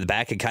all the way to the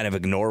back and kind of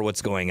ignore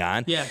what's going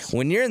on. Yes.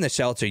 When you're in the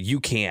shelter, you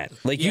can't.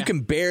 Like you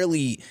can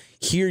barely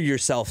hear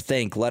yourself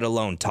think, let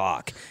alone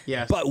talk.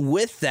 Yes. But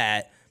with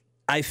that,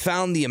 I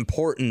found the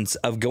importance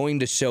of going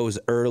to shows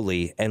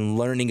early and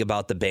learning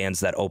about the bands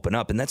that open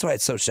up. And that's why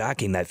it's so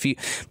shocking that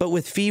but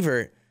with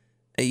Fever,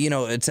 you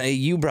know,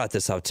 you brought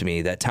this up to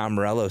me that Tom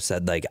Morello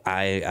said, like,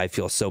 I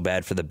feel so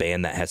bad for the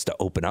band that has to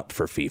open up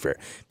for Fever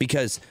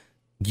because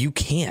you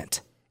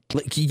can't.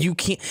 Like, you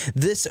can't.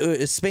 This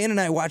Span and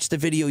I watched the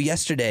video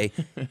yesterday.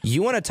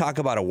 You want to talk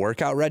about a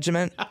workout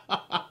regimen?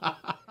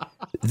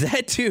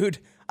 That dude.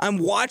 I'm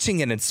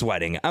watching it and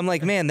sweating. I'm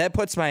like, man, that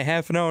puts my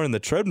half an hour in the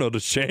treadmill to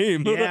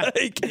shame.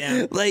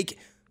 Like,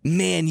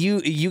 man,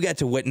 you got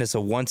to witness a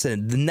once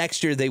in the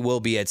next year they will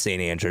be at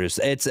St. Andrews.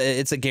 It's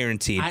a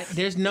guaranteed.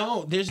 There's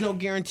no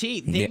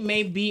guarantee. They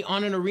may be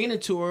on an arena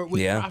tour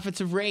with Prophets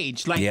of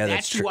Rage. Like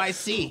that's who I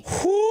see.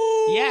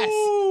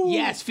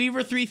 Yes,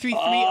 Fever 333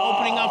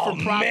 opening up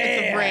for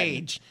Prophets of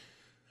Rage.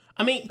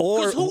 I mean,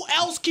 because who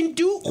else can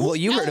do? Well,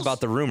 you heard about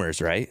the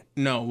rumors, right?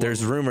 No.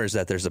 There's rumors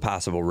that there's a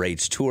possible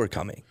Rage tour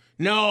coming.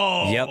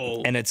 No. Yep.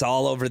 And it's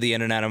all over the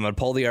internet. I'm going to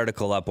pull the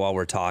article up while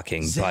we're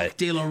talking. Zach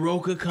De La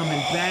Rocha coming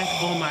back.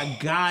 Oh, my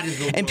God.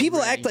 And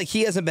people act like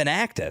he hasn't been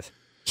active.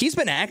 He's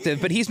been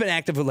active, but he's been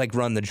active with like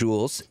Run the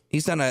Jewels.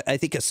 He's done I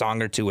think a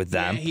song or two with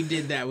them. Yeah, he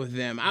did that with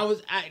them.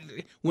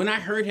 When I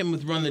heard him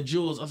with Run the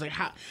Jewels, I was like,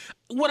 how?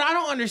 What I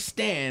don't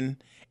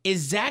understand is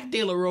Zach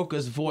De La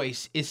Rocha's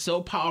voice is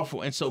so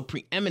powerful and so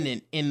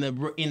preeminent in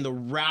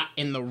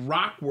the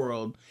rock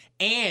world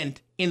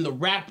and in the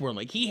rap world.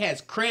 Like he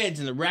has creds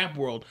in the rap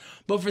world,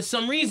 but for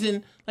some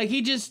reason, like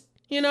he just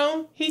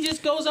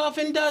goes off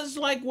and does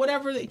like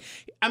whatever.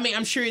 I mean,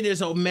 I'm sure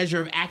there's a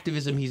measure of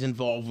activism he's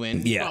involved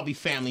in. Yeah, probably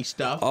family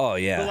stuff. Oh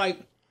yeah, but like.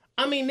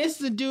 I mean, this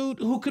is a dude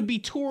who could be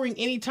touring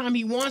anytime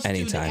he wants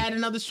to add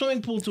another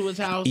swimming pool to his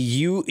house.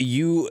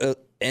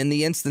 In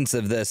the instance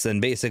of this,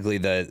 and basically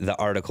the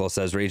article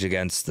says Rage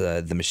Against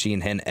the Machine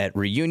hint at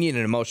reunion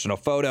and emotional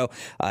photo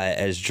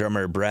as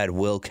drummer Brad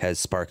Wilk has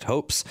sparked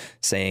hopes,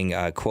 saying,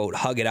 quote,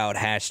 hug it out,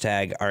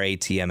 hashtag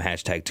RATM,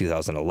 hashtag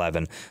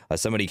 2011.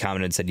 Somebody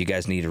commented and said, you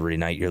guys need to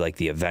reunite. You're like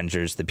the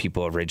Avengers, the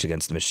people of Rage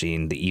Against the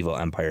Machine, the evil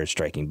empire is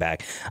striking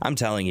back. I'm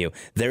telling you,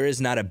 there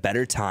is not a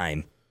better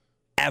time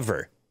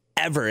ever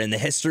in the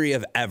history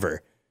of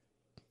ever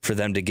for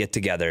them to get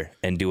together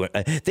and do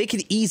it. They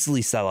could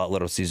easily sell out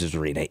Little Caesars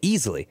Arena.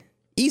 Easily.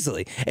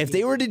 If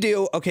they were to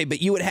do, okay, but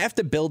you would have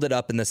to build it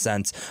up in the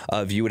sense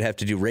of you would have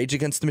to do Rage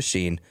Against the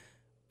Machine,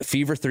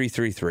 Fever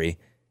 333,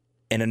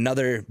 and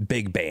another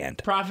big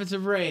band. Prophets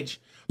of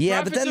Rage.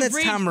 Yeah, but then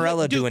that's Tom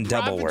Morello doing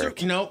double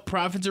work. No,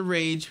 Prophets of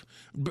Rage.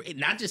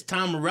 Not just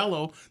Tom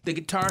Morello, the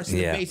guitarist and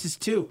the bassist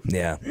too.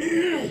 Yeah.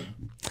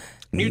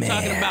 You're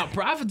talking about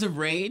Prophets of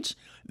Rage.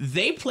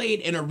 They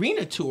played an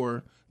arena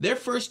tour their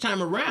first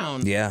time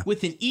around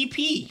with an EP,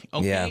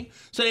 okay? Yeah.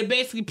 So they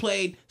basically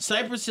played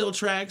Cypress Hill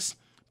tracks,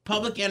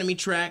 Public Enemy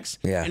tracks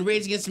Yeah. and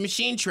Rage Against the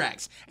Machine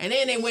tracks. And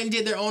then they went and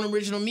did their own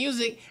original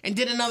music and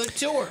did another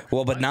tour.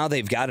 Well, but now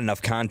they've got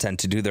enough content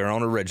to do their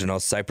own original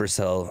Cypress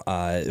Hill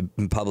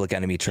Public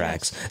Enemy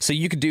tracks. Yes. So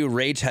you could do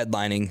Rage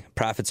headlining,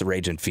 Prophets of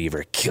Rage and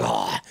Fever.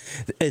 God,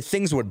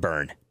 things would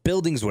burn.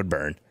 Buildings would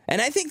burn.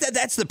 And I think that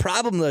that's the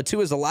problem, though,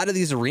 too, is a lot of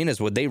these arenas,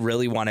 would they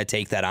really want to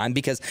take that on?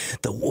 Because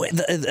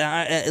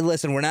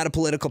listen, we're not a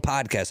political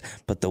podcast,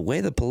 but the way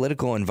the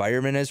political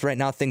environment is right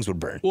now, things would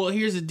burn. Well,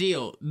 here's the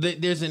deal.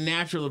 There's a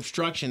natural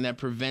obstruction that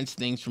prevents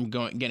things from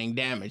getting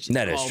damaged. It's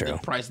that is called true. The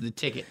price of the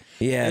ticket.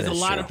 Yeah, there's a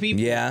lot true. of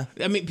people. Yeah.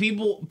 I mean,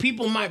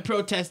 people might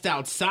protest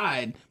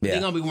outside, but Yeah.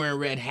 they're going to be wearing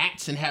red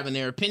hats and having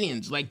their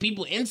opinions. Like,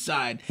 people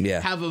inside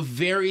Yeah. have a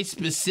very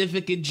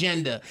specific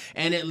agenda,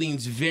 and it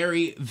leans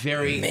very,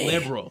 very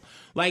liberal.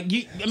 Like,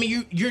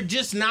 you're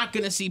just not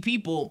going to see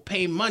people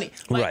pay money.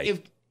 Like,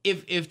 Right.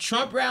 If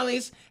Trump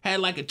rallies had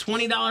like a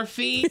 $20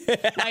 fee,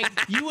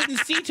 like, you wouldn't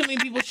see too many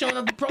people showing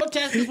up to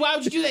protest. Because why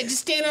would you do that? Just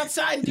stand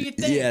outside and do your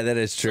thing. Yeah, that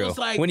is true. So it's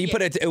like, when you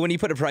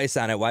put a price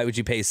on it, why would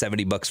you pay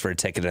 $70 for a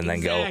ticket and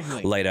then go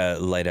light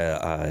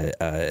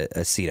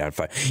a seat on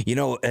fire? You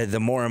know, the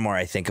more and more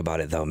I think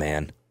about it, though,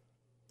 man,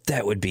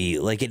 that would be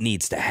like, it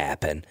needs to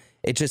happen.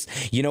 It just,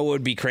 you know what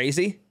would be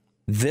crazy?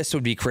 This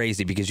would be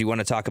crazy because you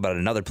want to talk about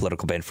another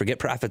political band. Forget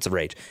Prophets of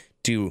Rage.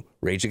 Do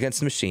Rage Against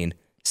the Machine,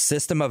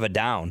 System of a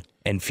Down,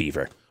 and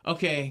Fever.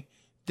 Okay.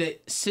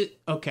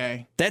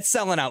 Okay. That's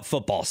selling out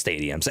football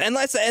stadiums,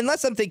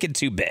 unless I'm thinking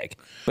too big.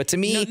 But to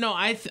me, no,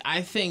 I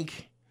don't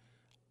think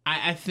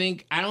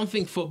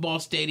football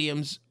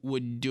stadiums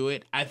would do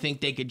it. I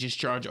think they could just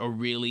charge a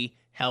really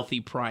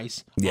healthy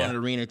price on an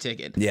arena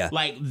ticket. Yeah.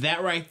 Like,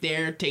 that right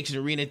there takes an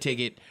arena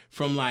ticket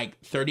from like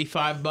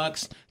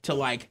 $35 to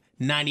like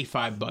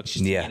 $95 just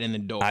to get in the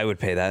door. I would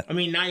pay that. I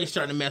mean, now you're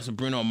starting to mess with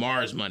Bruno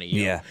Mars money.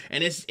 You know?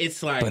 And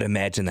it's like. But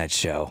imagine that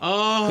show.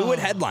 Oh. Who would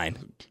headline?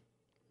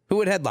 It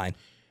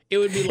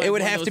would be like, it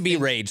would have to be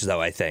Rage,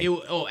 though, I think.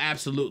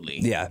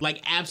 Absolutely. Yeah.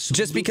 Like,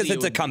 absolutely. Just because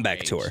it's a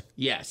comeback tour.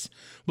 Yes.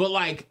 But,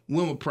 like,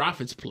 when would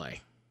Prophets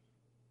play?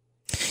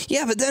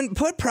 Yeah, but then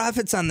put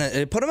them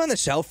on the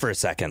shelf for a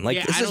second.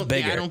 Like, this is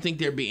bigger. I don't think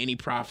there'd be any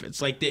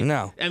Prophets. Like,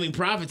 no. I mean,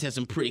 Prophets has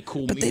some pretty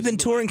cool music. But they've been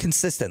touring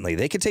consistently.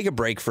 They could take a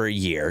break for a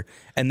year,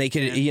 and they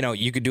could,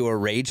 you could do a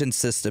Rage and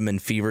System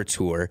and Fever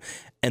tour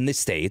in the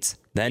States,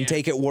 then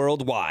take it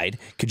worldwide.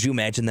 Could you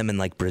imagine them in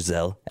like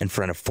Brazil in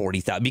front of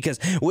 40,000? Because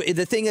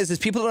the thing is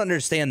people don't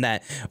understand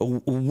that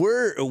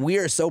we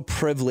are so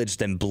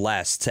privileged and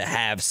blessed to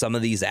have some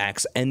of these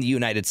acts in the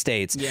United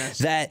States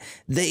that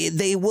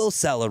they will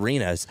sell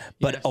arenas,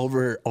 but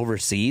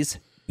overseas,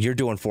 you're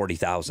doing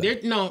 40,000.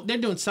 They're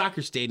doing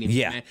soccer stadiums,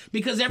 man.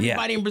 Because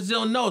everybody in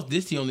Brazil knows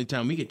this is the only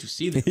time we get to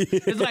see them.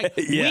 It's like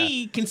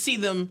we can see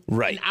them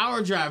an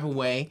hour drive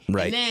away,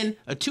 and then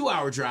a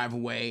 2-hour drive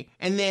away,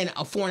 and then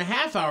a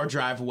 4.5-hour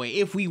drive away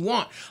if we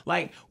want.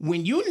 Like,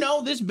 when you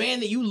know this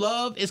band that you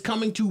love is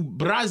coming to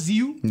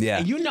Brazil,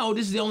 and you know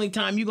this is the only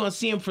time you're going to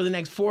see them for the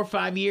next 4 or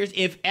 5 years,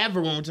 if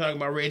ever, when we're talking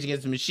about Rage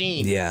Against the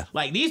Machine. Yeah.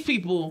 Like, these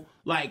people...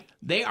 Like,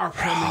 they are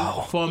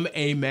coming from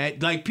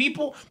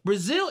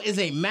Brazil is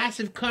a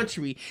massive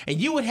country, and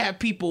you would have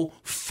people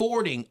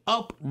fording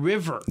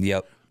upriver.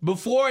 Yep.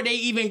 Before they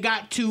even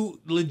got to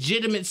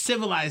legitimate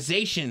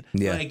civilization.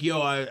 Yeah. Like,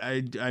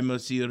 I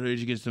must see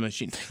Rage Against the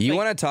Machine. You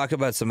want to talk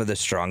about some of the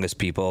strongest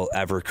people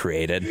ever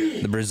created?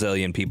 The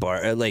Brazilian people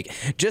are, like,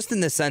 just in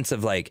the sense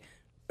of, like,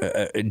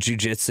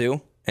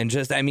 jiu-jitsu. And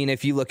just, I mean,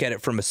 if you look at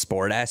it from a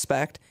sport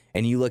aspect,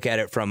 and you look at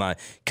it from a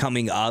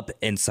coming up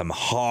in some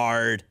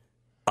hard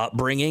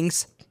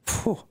upbringings,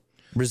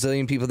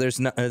 Brazilian people,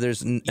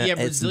 Brazilian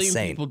it's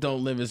insane. People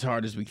don't live as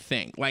hard as we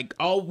think. Like,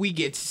 all we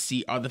get to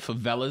see are the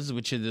favelas,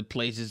 which are the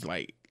places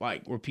like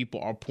where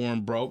people are poor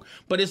and broke.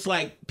 But it's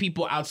like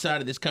people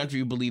outside of this country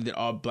who believe that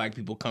all black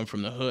people come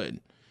from the hood.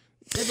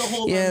 There's a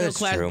whole lot of middle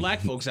class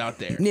black folks out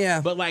there.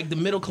 Yeah. But like the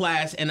middle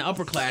class and the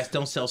upper class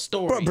don't sell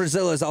stories. But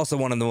Brazil is also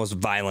one of the most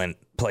violent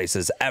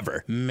places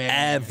ever.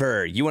 Man.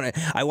 Ever.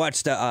 I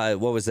watched what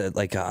was it?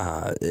 Like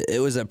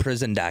it was a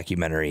prison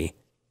documentary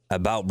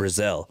about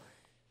Brazil.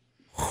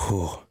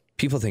 Whew.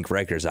 People think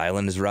Rikers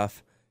Island is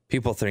rough.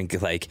 People think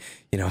like,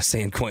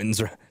 San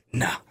Quentin's rough.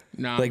 No,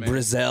 like man.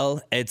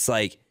 Brazil, it's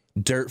like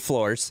dirt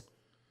floors,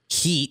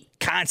 heat,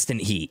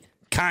 constant heat,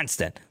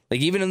 constant.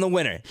 Like even in the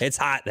winter, it's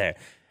hot there.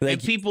 Like,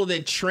 and people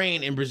that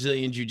train in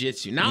Brazilian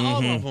jiu-jitsu. Not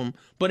all of them,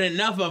 but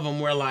enough of them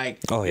where like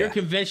your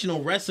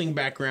conventional wrestling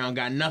background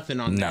got nothing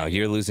on that. No,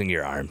 you're losing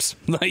your arms.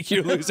 Like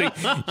you're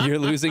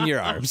losing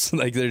your arms.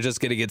 Like they're just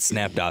going to get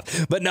snapped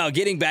off. But no,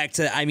 getting back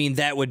to, I mean,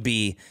 that would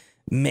be,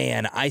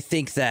 man, I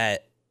think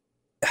that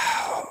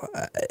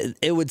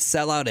it would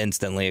sell out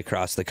instantly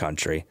across the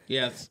country.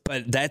 Yes.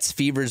 But that's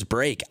Fever's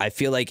break. I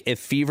feel like if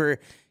Fever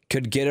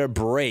could get a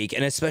break,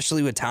 and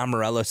especially with Tom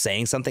Morello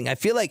saying something, I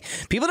feel like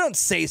people don't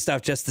say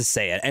stuff just to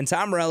say it. And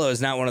Tom Morello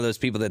is not one of those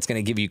people that's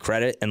going to give you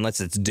credit unless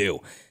it's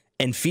due.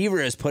 And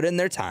Fever has put in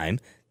their time.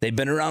 They've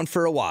been around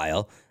for a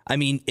while. I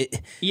mean,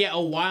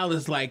 a while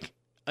is like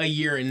a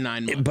year and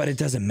 9 months. But it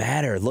doesn't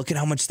matter. Look at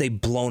how much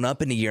they've blown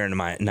up in a year and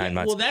 9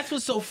 months. Well, that's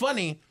what's so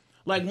funny.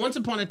 Like, once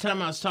upon a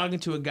time, I was talking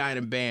to a guy in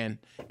a band,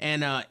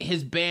 and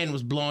his band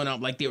was blowing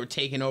up like they were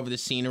taking over the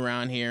scene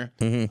around here.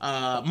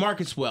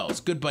 Marcus Wells,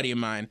 good buddy of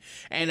mine.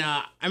 And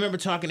I remember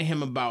talking to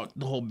him about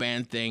the whole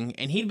band thing,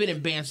 and he'd been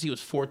in bands since he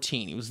was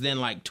 14. He was then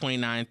like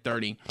 29,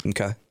 30.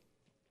 Okay.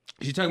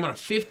 You're talking about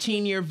a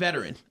 15-year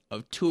veteran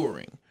of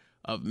touring,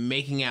 of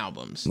making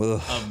albums,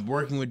 of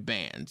working with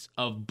bands,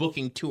 of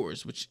booking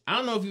tours, which I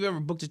don't know if you've ever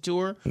booked a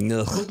tour.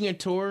 Ugh. Booking a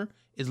tour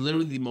is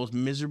literally the most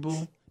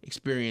miserable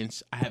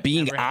experience I have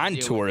Being ever had on to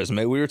deal tour with. is,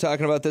 we were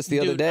talking about this the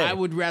other day. I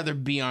would rather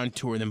be on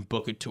tour than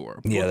book a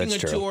tour. Yeah, Booking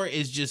that's a true. tour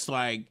is just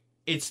like,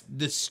 it's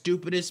the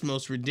stupidest,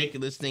 most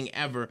ridiculous thing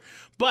ever.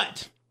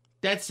 But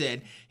that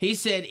said, he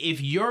said,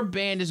 if your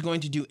band is going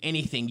to do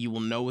anything, you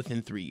will know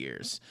within 3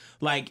 years.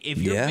 Like, if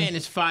your Yeah. band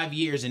is 5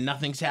 years and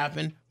nothing's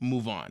happened,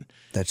 move on.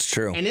 That's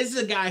true. And this is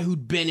a guy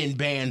who'd been in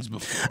bands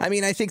before. I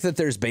mean, I think that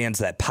there's bands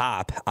that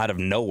pop out of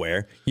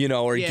nowhere,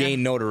 or Yeah.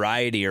 gain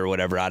notoriety or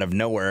whatever out of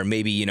nowhere. Or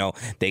maybe,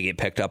 they get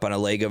picked up on a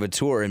leg of a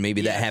tour, and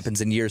maybe that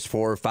happens in years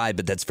 4 or 5,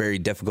 but that's very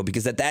difficult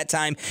because at that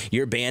time,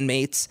 your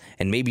bandmates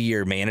and maybe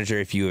your manager,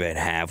 if you even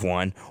have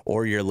one,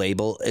 or your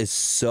label is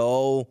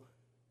so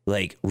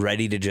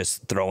ready to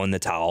just throw in the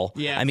towel.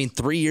 Yeah. I mean,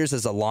 3 years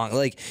is a long,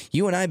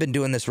 you and I have been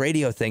doing this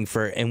radio thing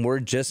and we're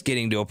just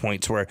getting to a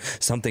point where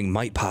something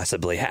might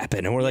possibly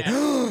happen. And we're like,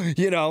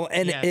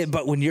 Yes.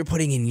 but when you're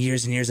putting in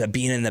years and years of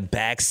being in the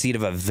back seat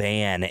of a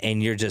van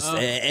and you're just,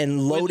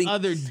 and loading with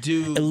other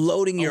dudes,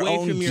 loading your away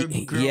own from your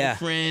yeah.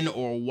 girlfriend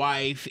or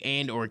wife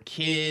and or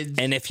kids.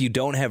 And if you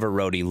don't have a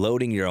roadie,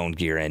 loading your own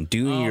gear in,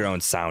 doing your own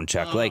sound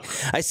check.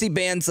 I see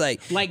bands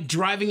like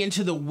driving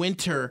into the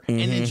winter and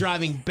then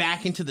driving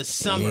back into the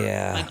summer,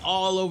 Yeah. like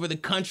all over the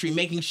country,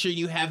 making sure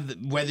you have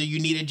whether you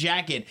need a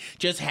jacket,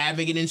 just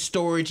having it in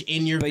storage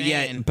in your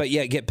van. But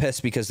yet get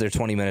pissed because they're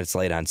 20 minutes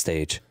late on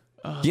stage.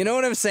 You know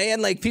what I'm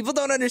saying? People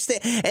don't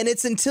understand. And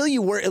it's until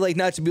you work,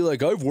 not to be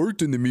like, I've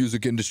worked in the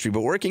music industry,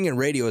 but working in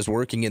radio is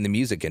working in the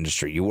music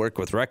industry. You work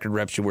with record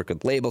reps, you work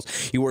with labels,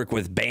 you work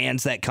with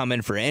bands that come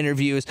in for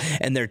interviews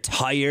and they're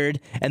tired.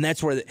 And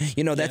that's where,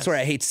 that's where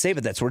I hate to say,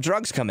 but that's where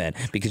drugs come in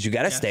because you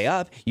got to stay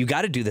up. You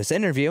got to do this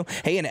interview.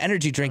 Hey, an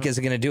energy drink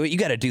isn't going to do it. You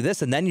got to do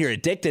this. And then you're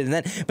addicted.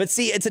 But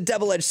see, it's a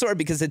double-edged sword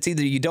because it's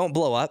either you don't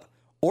blow up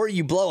or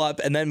you blow up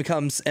and then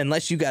becomes,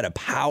 unless you got a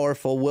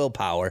powerful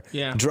willpower,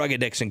 drug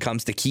addiction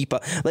comes to keep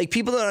up.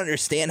 People don't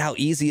understand how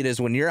easy it is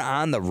when you're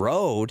on the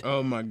road.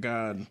 Oh my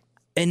God.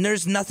 And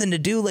there's nothing to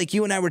do.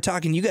 You and I were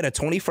talking, you got a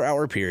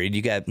 24-hour period.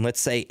 You got,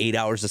 let's say, 8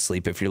 hours of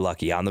sleep if you're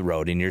lucky on the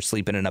road and you're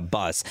sleeping in a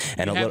bus.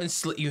 And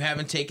you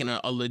haven't taken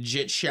a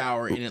legit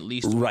shower in at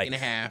least a week and a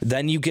half.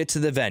 Then you get to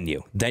the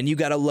venue. Then you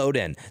got to load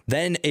in.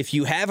 Then if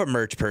you have a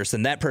merch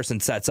person, that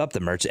person sets up the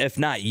merch. If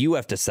not, you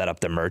have to set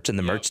up the merch and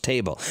the merch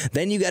table.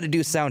 Then you got to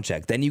do sound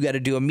check. Then you got to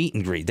do a meet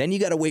and greet. Then you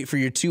got to wait for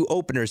your 2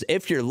 openers,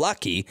 if you're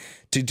lucky,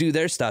 to do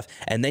their stuff.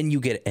 And then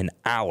you get an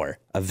hour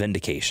of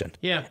vindication.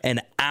 Yeah.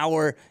 An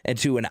hour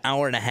to an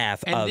hour and a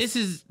half. And this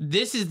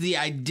is the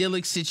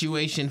idyllic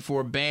situation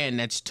for a band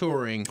that's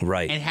touring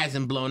and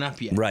hasn't blown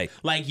up yet. Right.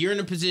 You're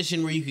in a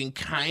position where you can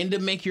kind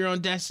of make your own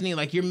destiny.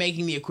 You're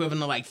making the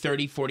equivalent of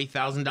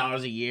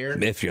 $30,000-$40,000 a year.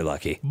 If you're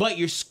lucky. But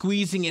you're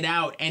squeezing it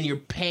out and you're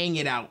paying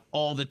it out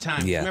all the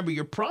time. Yeah. Remember,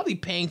 you're probably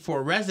paying for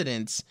a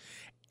residence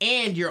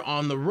and you're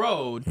on the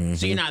road,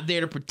 so you're not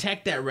there to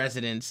protect that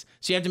residence.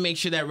 So you have to make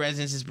sure that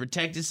residence is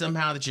protected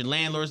somehow, that your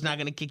landlord's not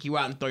going to kick you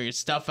out and throw your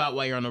stuff out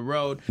while you're on the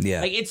road.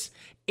 Yeah.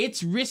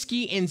 It's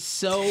risky in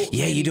so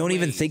many you don't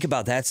even ways. think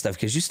about that stuff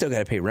because you still got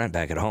to pay rent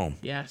back at home.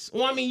 Yes.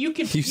 Well, I mean, you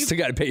still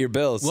got to pay your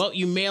bills. Well,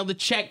 you mail the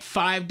check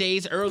 5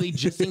 days early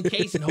just in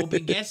case and hope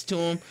it gets to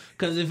him.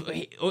 Because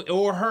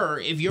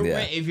if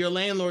your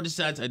landlord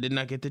decides, I did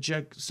not get the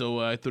check, so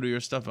I threw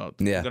your stuff out.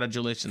 Yeah.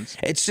 Congratulations.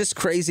 It's just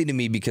crazy to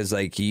me because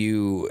I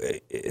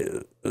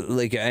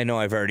know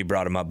I've already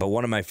brought them up, but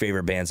one of my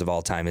favorite bands of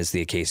all time is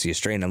the Acacia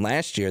Strain. And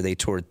last year they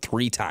toured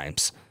 3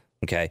 times.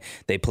 Okay.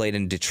 They played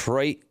in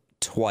Detroit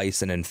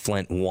twice and in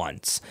Flint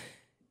once.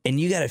 And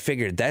you got to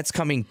figure that's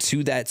coming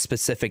to that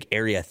specific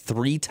area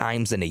 3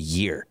 times in a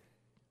year.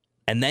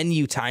 And then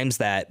you times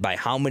that by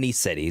how many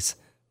cities,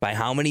 by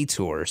how many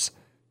tours,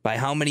 by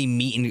how many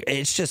meetings.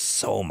 It's just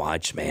so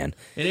much, man.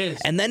 It is.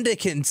 And then to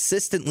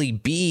consistently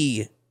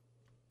be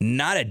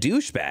not a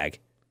douchebag.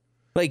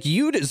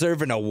 You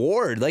deserve an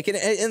award.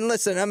 And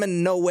listen, I'm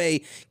in no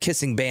way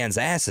kissing bands'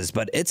 asses,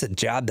 but it's a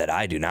job that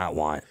I do not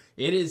want.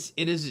 It is.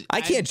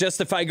 I can't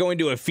justify going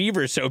to a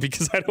Fever show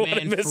because I don't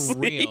want to miss for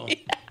real.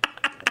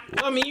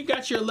 Well, I mean, you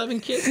got your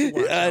 11 kids to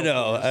watch I out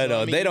know. for,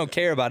 so, They don't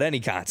care about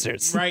any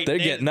concerts. Right. They're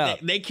getting up.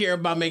 They care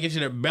about making sure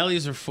their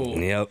bellies are full.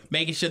 Yep.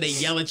 Making sure they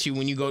yell at you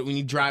when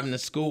you drive into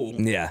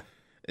school. Yeah.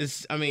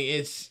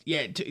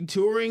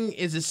 Touring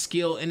is a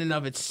skill in and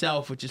of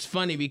itself, which is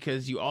funny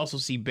because you also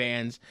see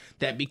bands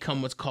that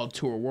become what's called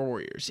tour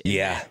warriors.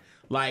 Yeah.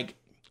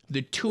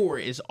 The tour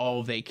is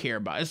all they care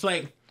about. It's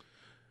like,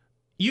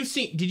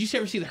 did you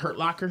ever see The Hurt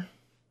Locker?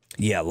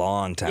 Yeah,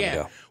 long time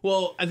ago.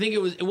 Well, I think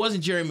it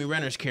wasn't Jeremy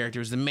Renner's character,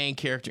 it was the main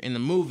character in the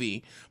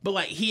movie.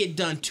 But he had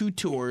done 2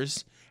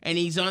 tours and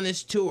he's on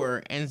this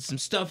tour, and some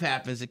stuff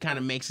happens that kind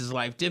of makes his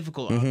life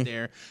difficult out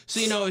there.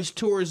 So, his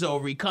tour is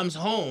over. He comes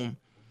home,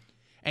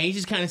 and he's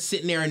just kind of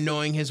sitting there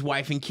annoying his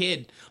wife and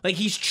kid. Like,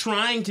 he's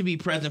trying to be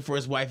present for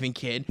his wife and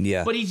kid,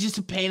 but he's just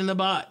a pain in the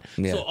butt.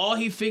 Yeah. So all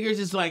he figures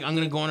is, like, I'm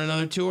going to go on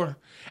another tour.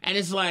 And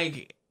it's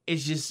like,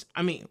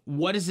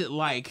 what is it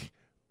like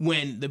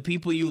when the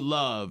people you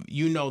love,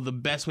 the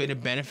best way to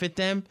benefit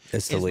them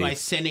is by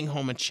sending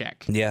home a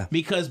check? Yeah.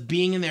 Because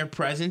being in their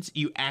presence,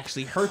 you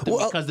actually hurt them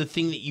because the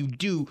thing that you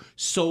do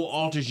so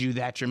alters you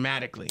that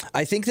dramatically.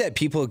 I think that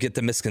people get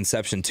the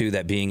misconception, too,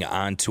 that being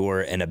on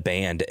tour in a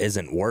band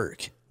isn't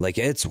work. Like,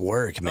 it's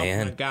work,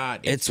 man. Oh, my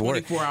God. It's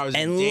work. 24 hours a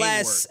day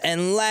work.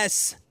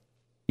 Unless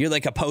you're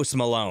like a Post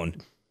Malone,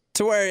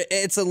 to where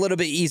it's a little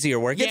bit easier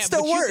work. It's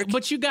still work.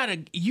 But you gotta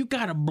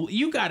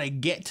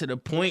get to the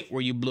point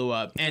where you blew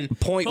up. And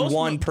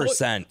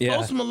 0.1%. Yeah.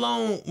 Post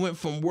Malone went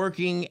from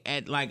working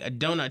at like a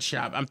donut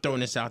shop. I'm throwing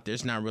this out there.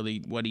 It's not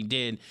really what he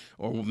did,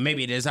 or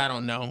maybe it is. I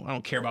don't know. I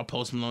don't care about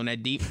Post Malone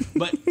that deep.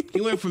 But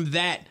he went from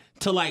that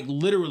to like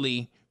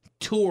literally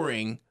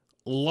touring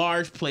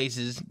large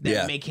places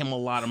that make him a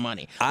lot of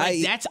money.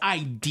 Like, that's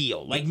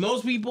ideal. Like,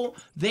 most people,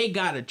 they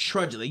gotta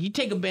trudge it. Like, you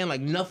take a band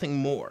like Nothing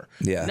More.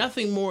 Yeah.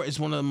 Nothing More is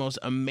one of the most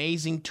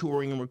amazing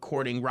touring and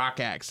recording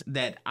rock acts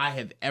that I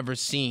have ever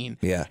seen.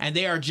 Yeah. And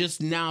they are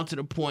just now to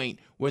the point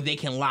where they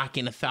can lock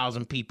in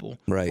 1,000 people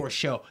for a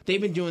show.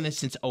 They've been doing this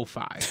since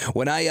 2005.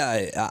 When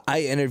I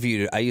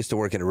interviewed, I used to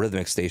work at a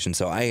rhythmic station,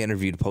 so I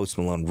interviewed Post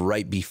Malone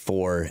right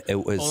before it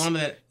was. Hold on to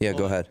that. Yeah,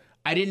 go ahead.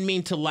 I didn't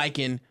mean to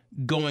liken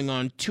going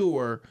on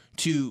tour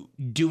to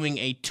doing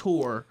a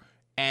tour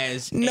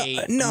as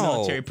a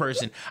military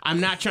person. I'm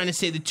not trying to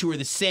say the two are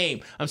the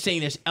same. I'm saying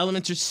there's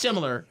elements are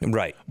similar,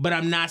 right? But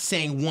I'm not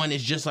saying one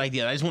is just like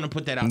the other. I just want to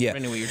put that out there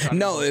anyway. You're talking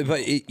about.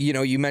 But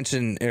you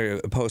mentioned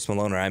Post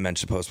Malone, or I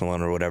mentioned Post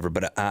Malone or whatever.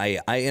 But I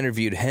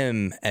interviewed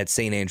him at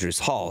St. Andrews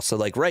Hall, so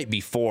like right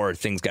before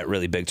things got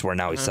really big, to where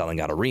now he's selling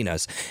out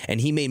arenas,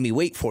 and he made me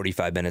wait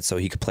 45 minutes so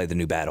he could play the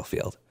new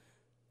Battlefield.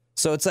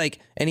 So it's like,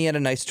 and he had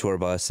a nice tour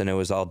bus, and it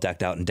was all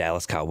decked out in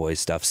Dallas Cowboys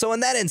stuff. So in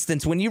that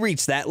instance, when you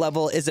reach that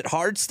level, is it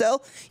hard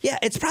still? Yeah,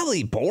 it's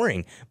probably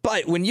boring.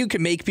 But when you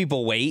can make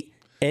people wait,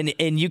 and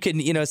you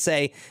can,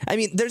 say, I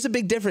mean, there's a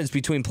big difference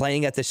between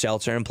playing at the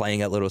Shelter and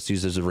playing at Little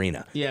Caesars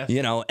Arena. Yeah.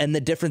 And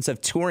the difference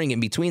of touring in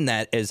between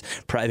that is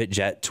private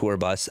jet, tour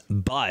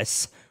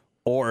bus,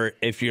 or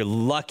if you're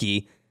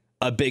lucky,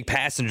 a big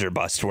passenger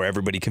bus to where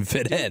everybody can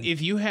fit in.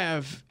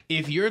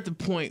 If you're at the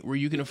point where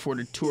you can afford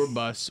a tour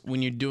bus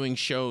when you're doing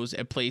shows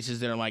at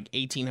places that are like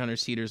 1,800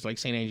 seaters, like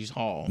St. Andrews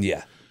Hall,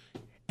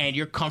 and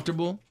you're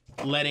comfortable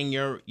letting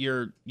your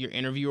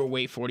interviewer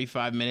wait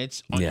 45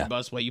 minutes on your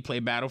bus while you play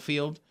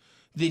Battlefield,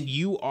 then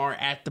you are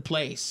at the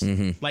place.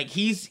 Like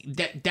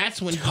that's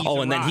when he's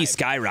arrived. And then he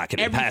skyrocketed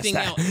everything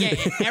past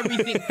that.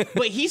 Everything.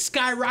 But he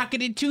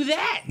skyrocketed to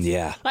that.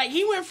 Yeah. Like,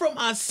 he went from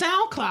a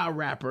SoundCloud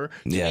rapper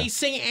to a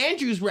St.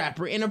 Andrews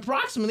rapper in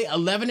approximately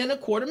 11 and a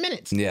quarter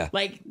minutes. Yeah.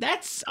 Like,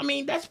 that's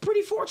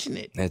pretty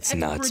fortunate. That's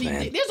nuts,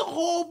 man. There's a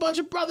whole bunch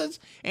of brothers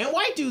and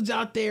white dudes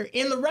out there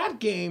in the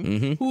rap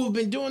game who have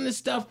been doing this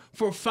stuff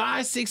for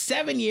 5, 6,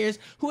 7 years,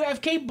 who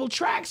have capable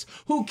tracks,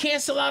 who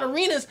can't sell out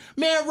arenas.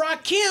 Man,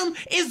 Rakim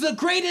is the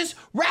greatest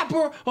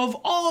rapper of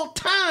all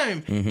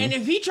time. And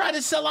if he tried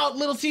to sell out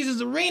Little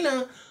Caesars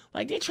Arena,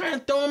 like, they're trying to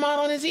throw him out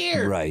on his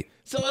ear. Right.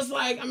 So it's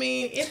like, I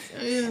mean,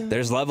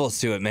 there's levels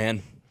to it,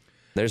 man.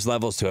 There's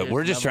levels to it.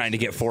 We're just trying to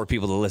get 4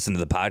 people to listen to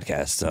the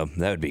podcast, so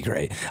that would be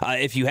great.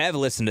 If you have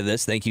listened to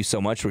this, thank you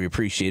so much. We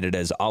appreciate it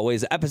as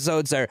always.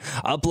 Episodes are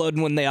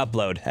uploading when they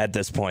upload at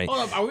this point.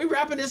 Hold up, are we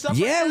wrapping this up?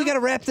 Yeah, right we got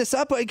to wrap this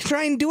up. I can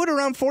try and do it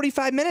around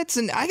 45 minutes,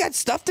 and I got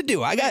stuff to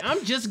do.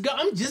 I'm just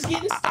getting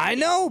started. I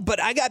know,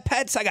 but I got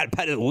pets. I got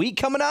pet of the week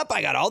coming up.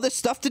 I got all this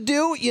stuff to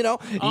do.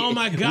 Oh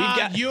my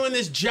God, you and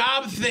this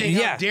job thing.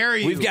 How dare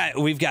you?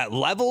 We've got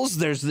levels.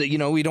 There's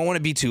we don't want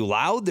to be too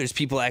loud. There's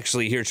people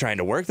actually here trying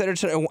to work that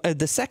are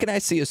the second I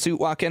see a suit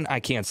walk in,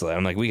 I cancel it.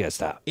 I'm like, we gotta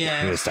stop.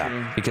 Yeah, we gotta stop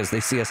true. Because they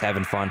see us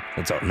having fun.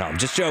 That's all. No, I'm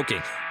just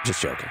joking.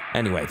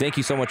 Anyway, thank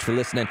you so much for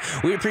listening.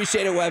 We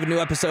appreciate it. We'll have a new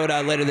episode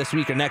later this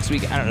week or next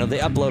week. I don't know. They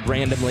upload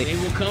randomly. They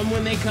will come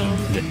when they come,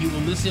 and you will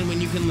listen when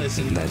you can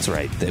listen. That's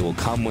right. They will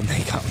come when they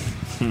come.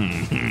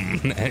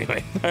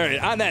 Anyway, all right.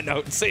 On that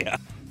note, see ya.